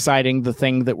how exciting the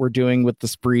thing that we're doing with the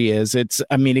Spree is. It's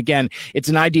an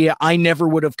idea I never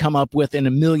would have come up with in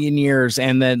a million years.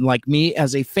 And then like me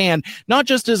as a fan, not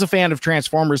just as a fan of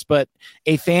Transformers, but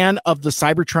a fan of the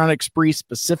Cybertronic Spree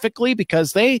specifically,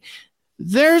 because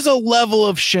there's a level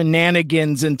of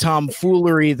shenanigans and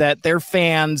tomfoolery that their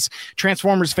fans,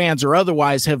 Transformers fans or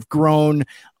otherwise, have grown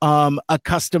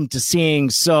accustomed to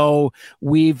seeing. So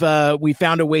we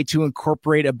found a way to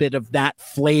incorporate a bit of that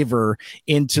flavor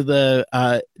into the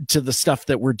stuff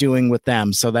that we're doing with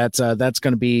them. So that's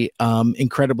going to be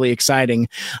incredibly exciting.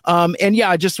 And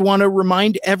yeah, I just want to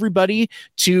remind everybody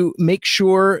to make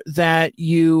sure that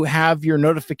you have your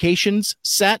notifications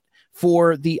set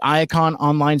for the Iacon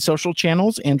online social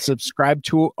channels and subscribe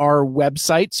to our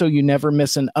website so you never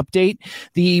miss an update.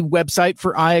 The website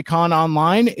for Iacon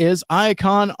Online is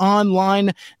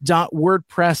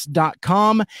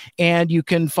iacononline.wordpress.com, and you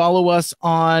can follow us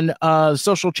on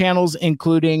social channels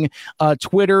including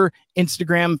Twitter,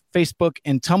 Instagram, Facebook,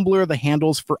 and Tumblr. The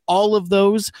handles for all of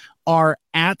those are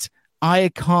at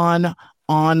Iacon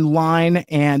Online.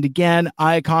 And again,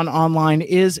 Iacon Online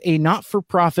is a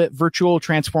not-for-profit virtual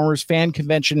Transformers fan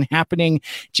convention happening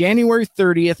January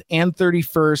 30th and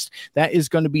 31st. That is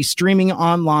going to be streaming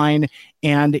online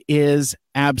and is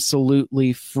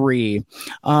absolutely free.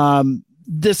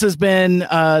 This has been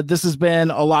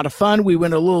a lot of fun. We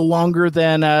went a little longer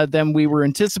than we were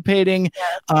anticipating,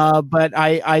 but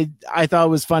I thought it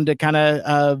was fun to kind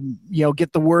of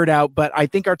get the word out. But I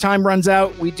think our time runs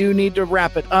out. We do need to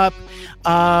wrap it up.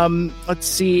 Let's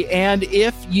see. And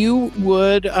if you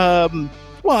would,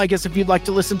 well, I guess if you'd like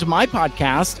to listen to my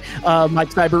podcast,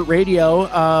 Mike Seibert Radio,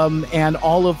 and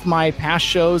all of my past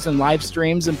shows and live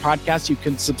streams and podcasts, you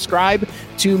can subscribe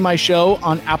to my show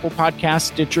on Apple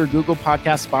Podcasts, Stitcher, Google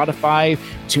Podcasts, Spotify,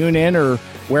 TuneIn, or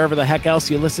wherever the heck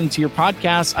else you listen to your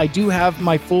podcasts. I do have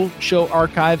my full show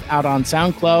archive out on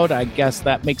SoundCloud. I guess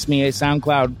that makes me a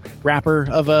SoundCloud rapper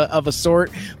of a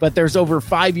sort, but there's over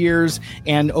 5 years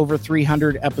and over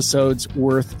 300 episodes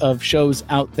worth of shows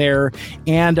out there.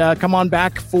 And come on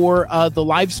back for the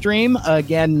live stream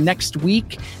again next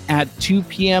week at 2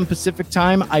 p.m. Pacific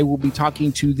time. I will be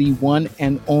talking to the one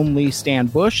and only Stan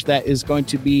Bush. That is going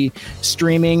to be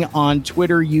streaming on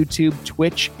Twitter, YouTube,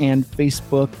 Twitch, and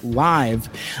Facebook Live.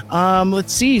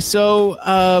 Let's see. So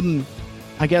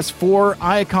I guess for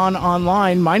Iacon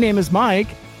Online, my name is Mike.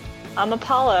 I'm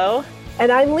Apollo. And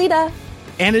I'm Lita.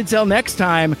 And until next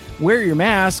time, wear your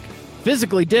mask,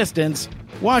 physically distance,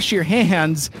 wash your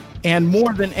hands, and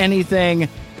more than anything,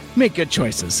 make good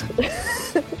choices.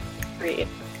 Great.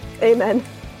 Amen.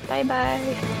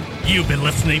 Bye-bye. You've been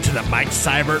listening to the Mike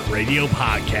Seibert Radio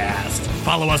Podcast.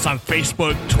 Follow us on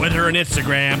Facebook, Twitter, and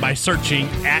Instagram by searching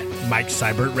at Mike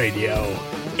Seibert Radio.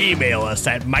 Email us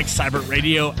at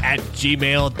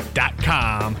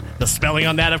MikeSeibertRadio@gmail.com. The spelling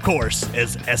on that, of course,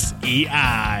 is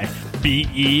SEIBERT.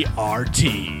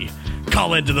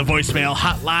 Call into the voicemail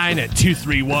hotline at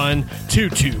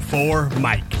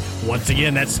 231-224-MIKE. Once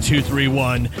again, that's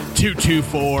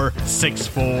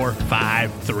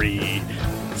 231-224-6453.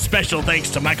 Special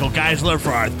thanks to Michael Geisler for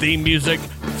our theme music.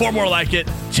 For more like it,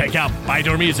 check out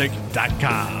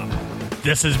bydoormusic.com.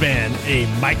 This has been a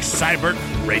Mike Seibert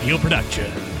radio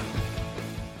production.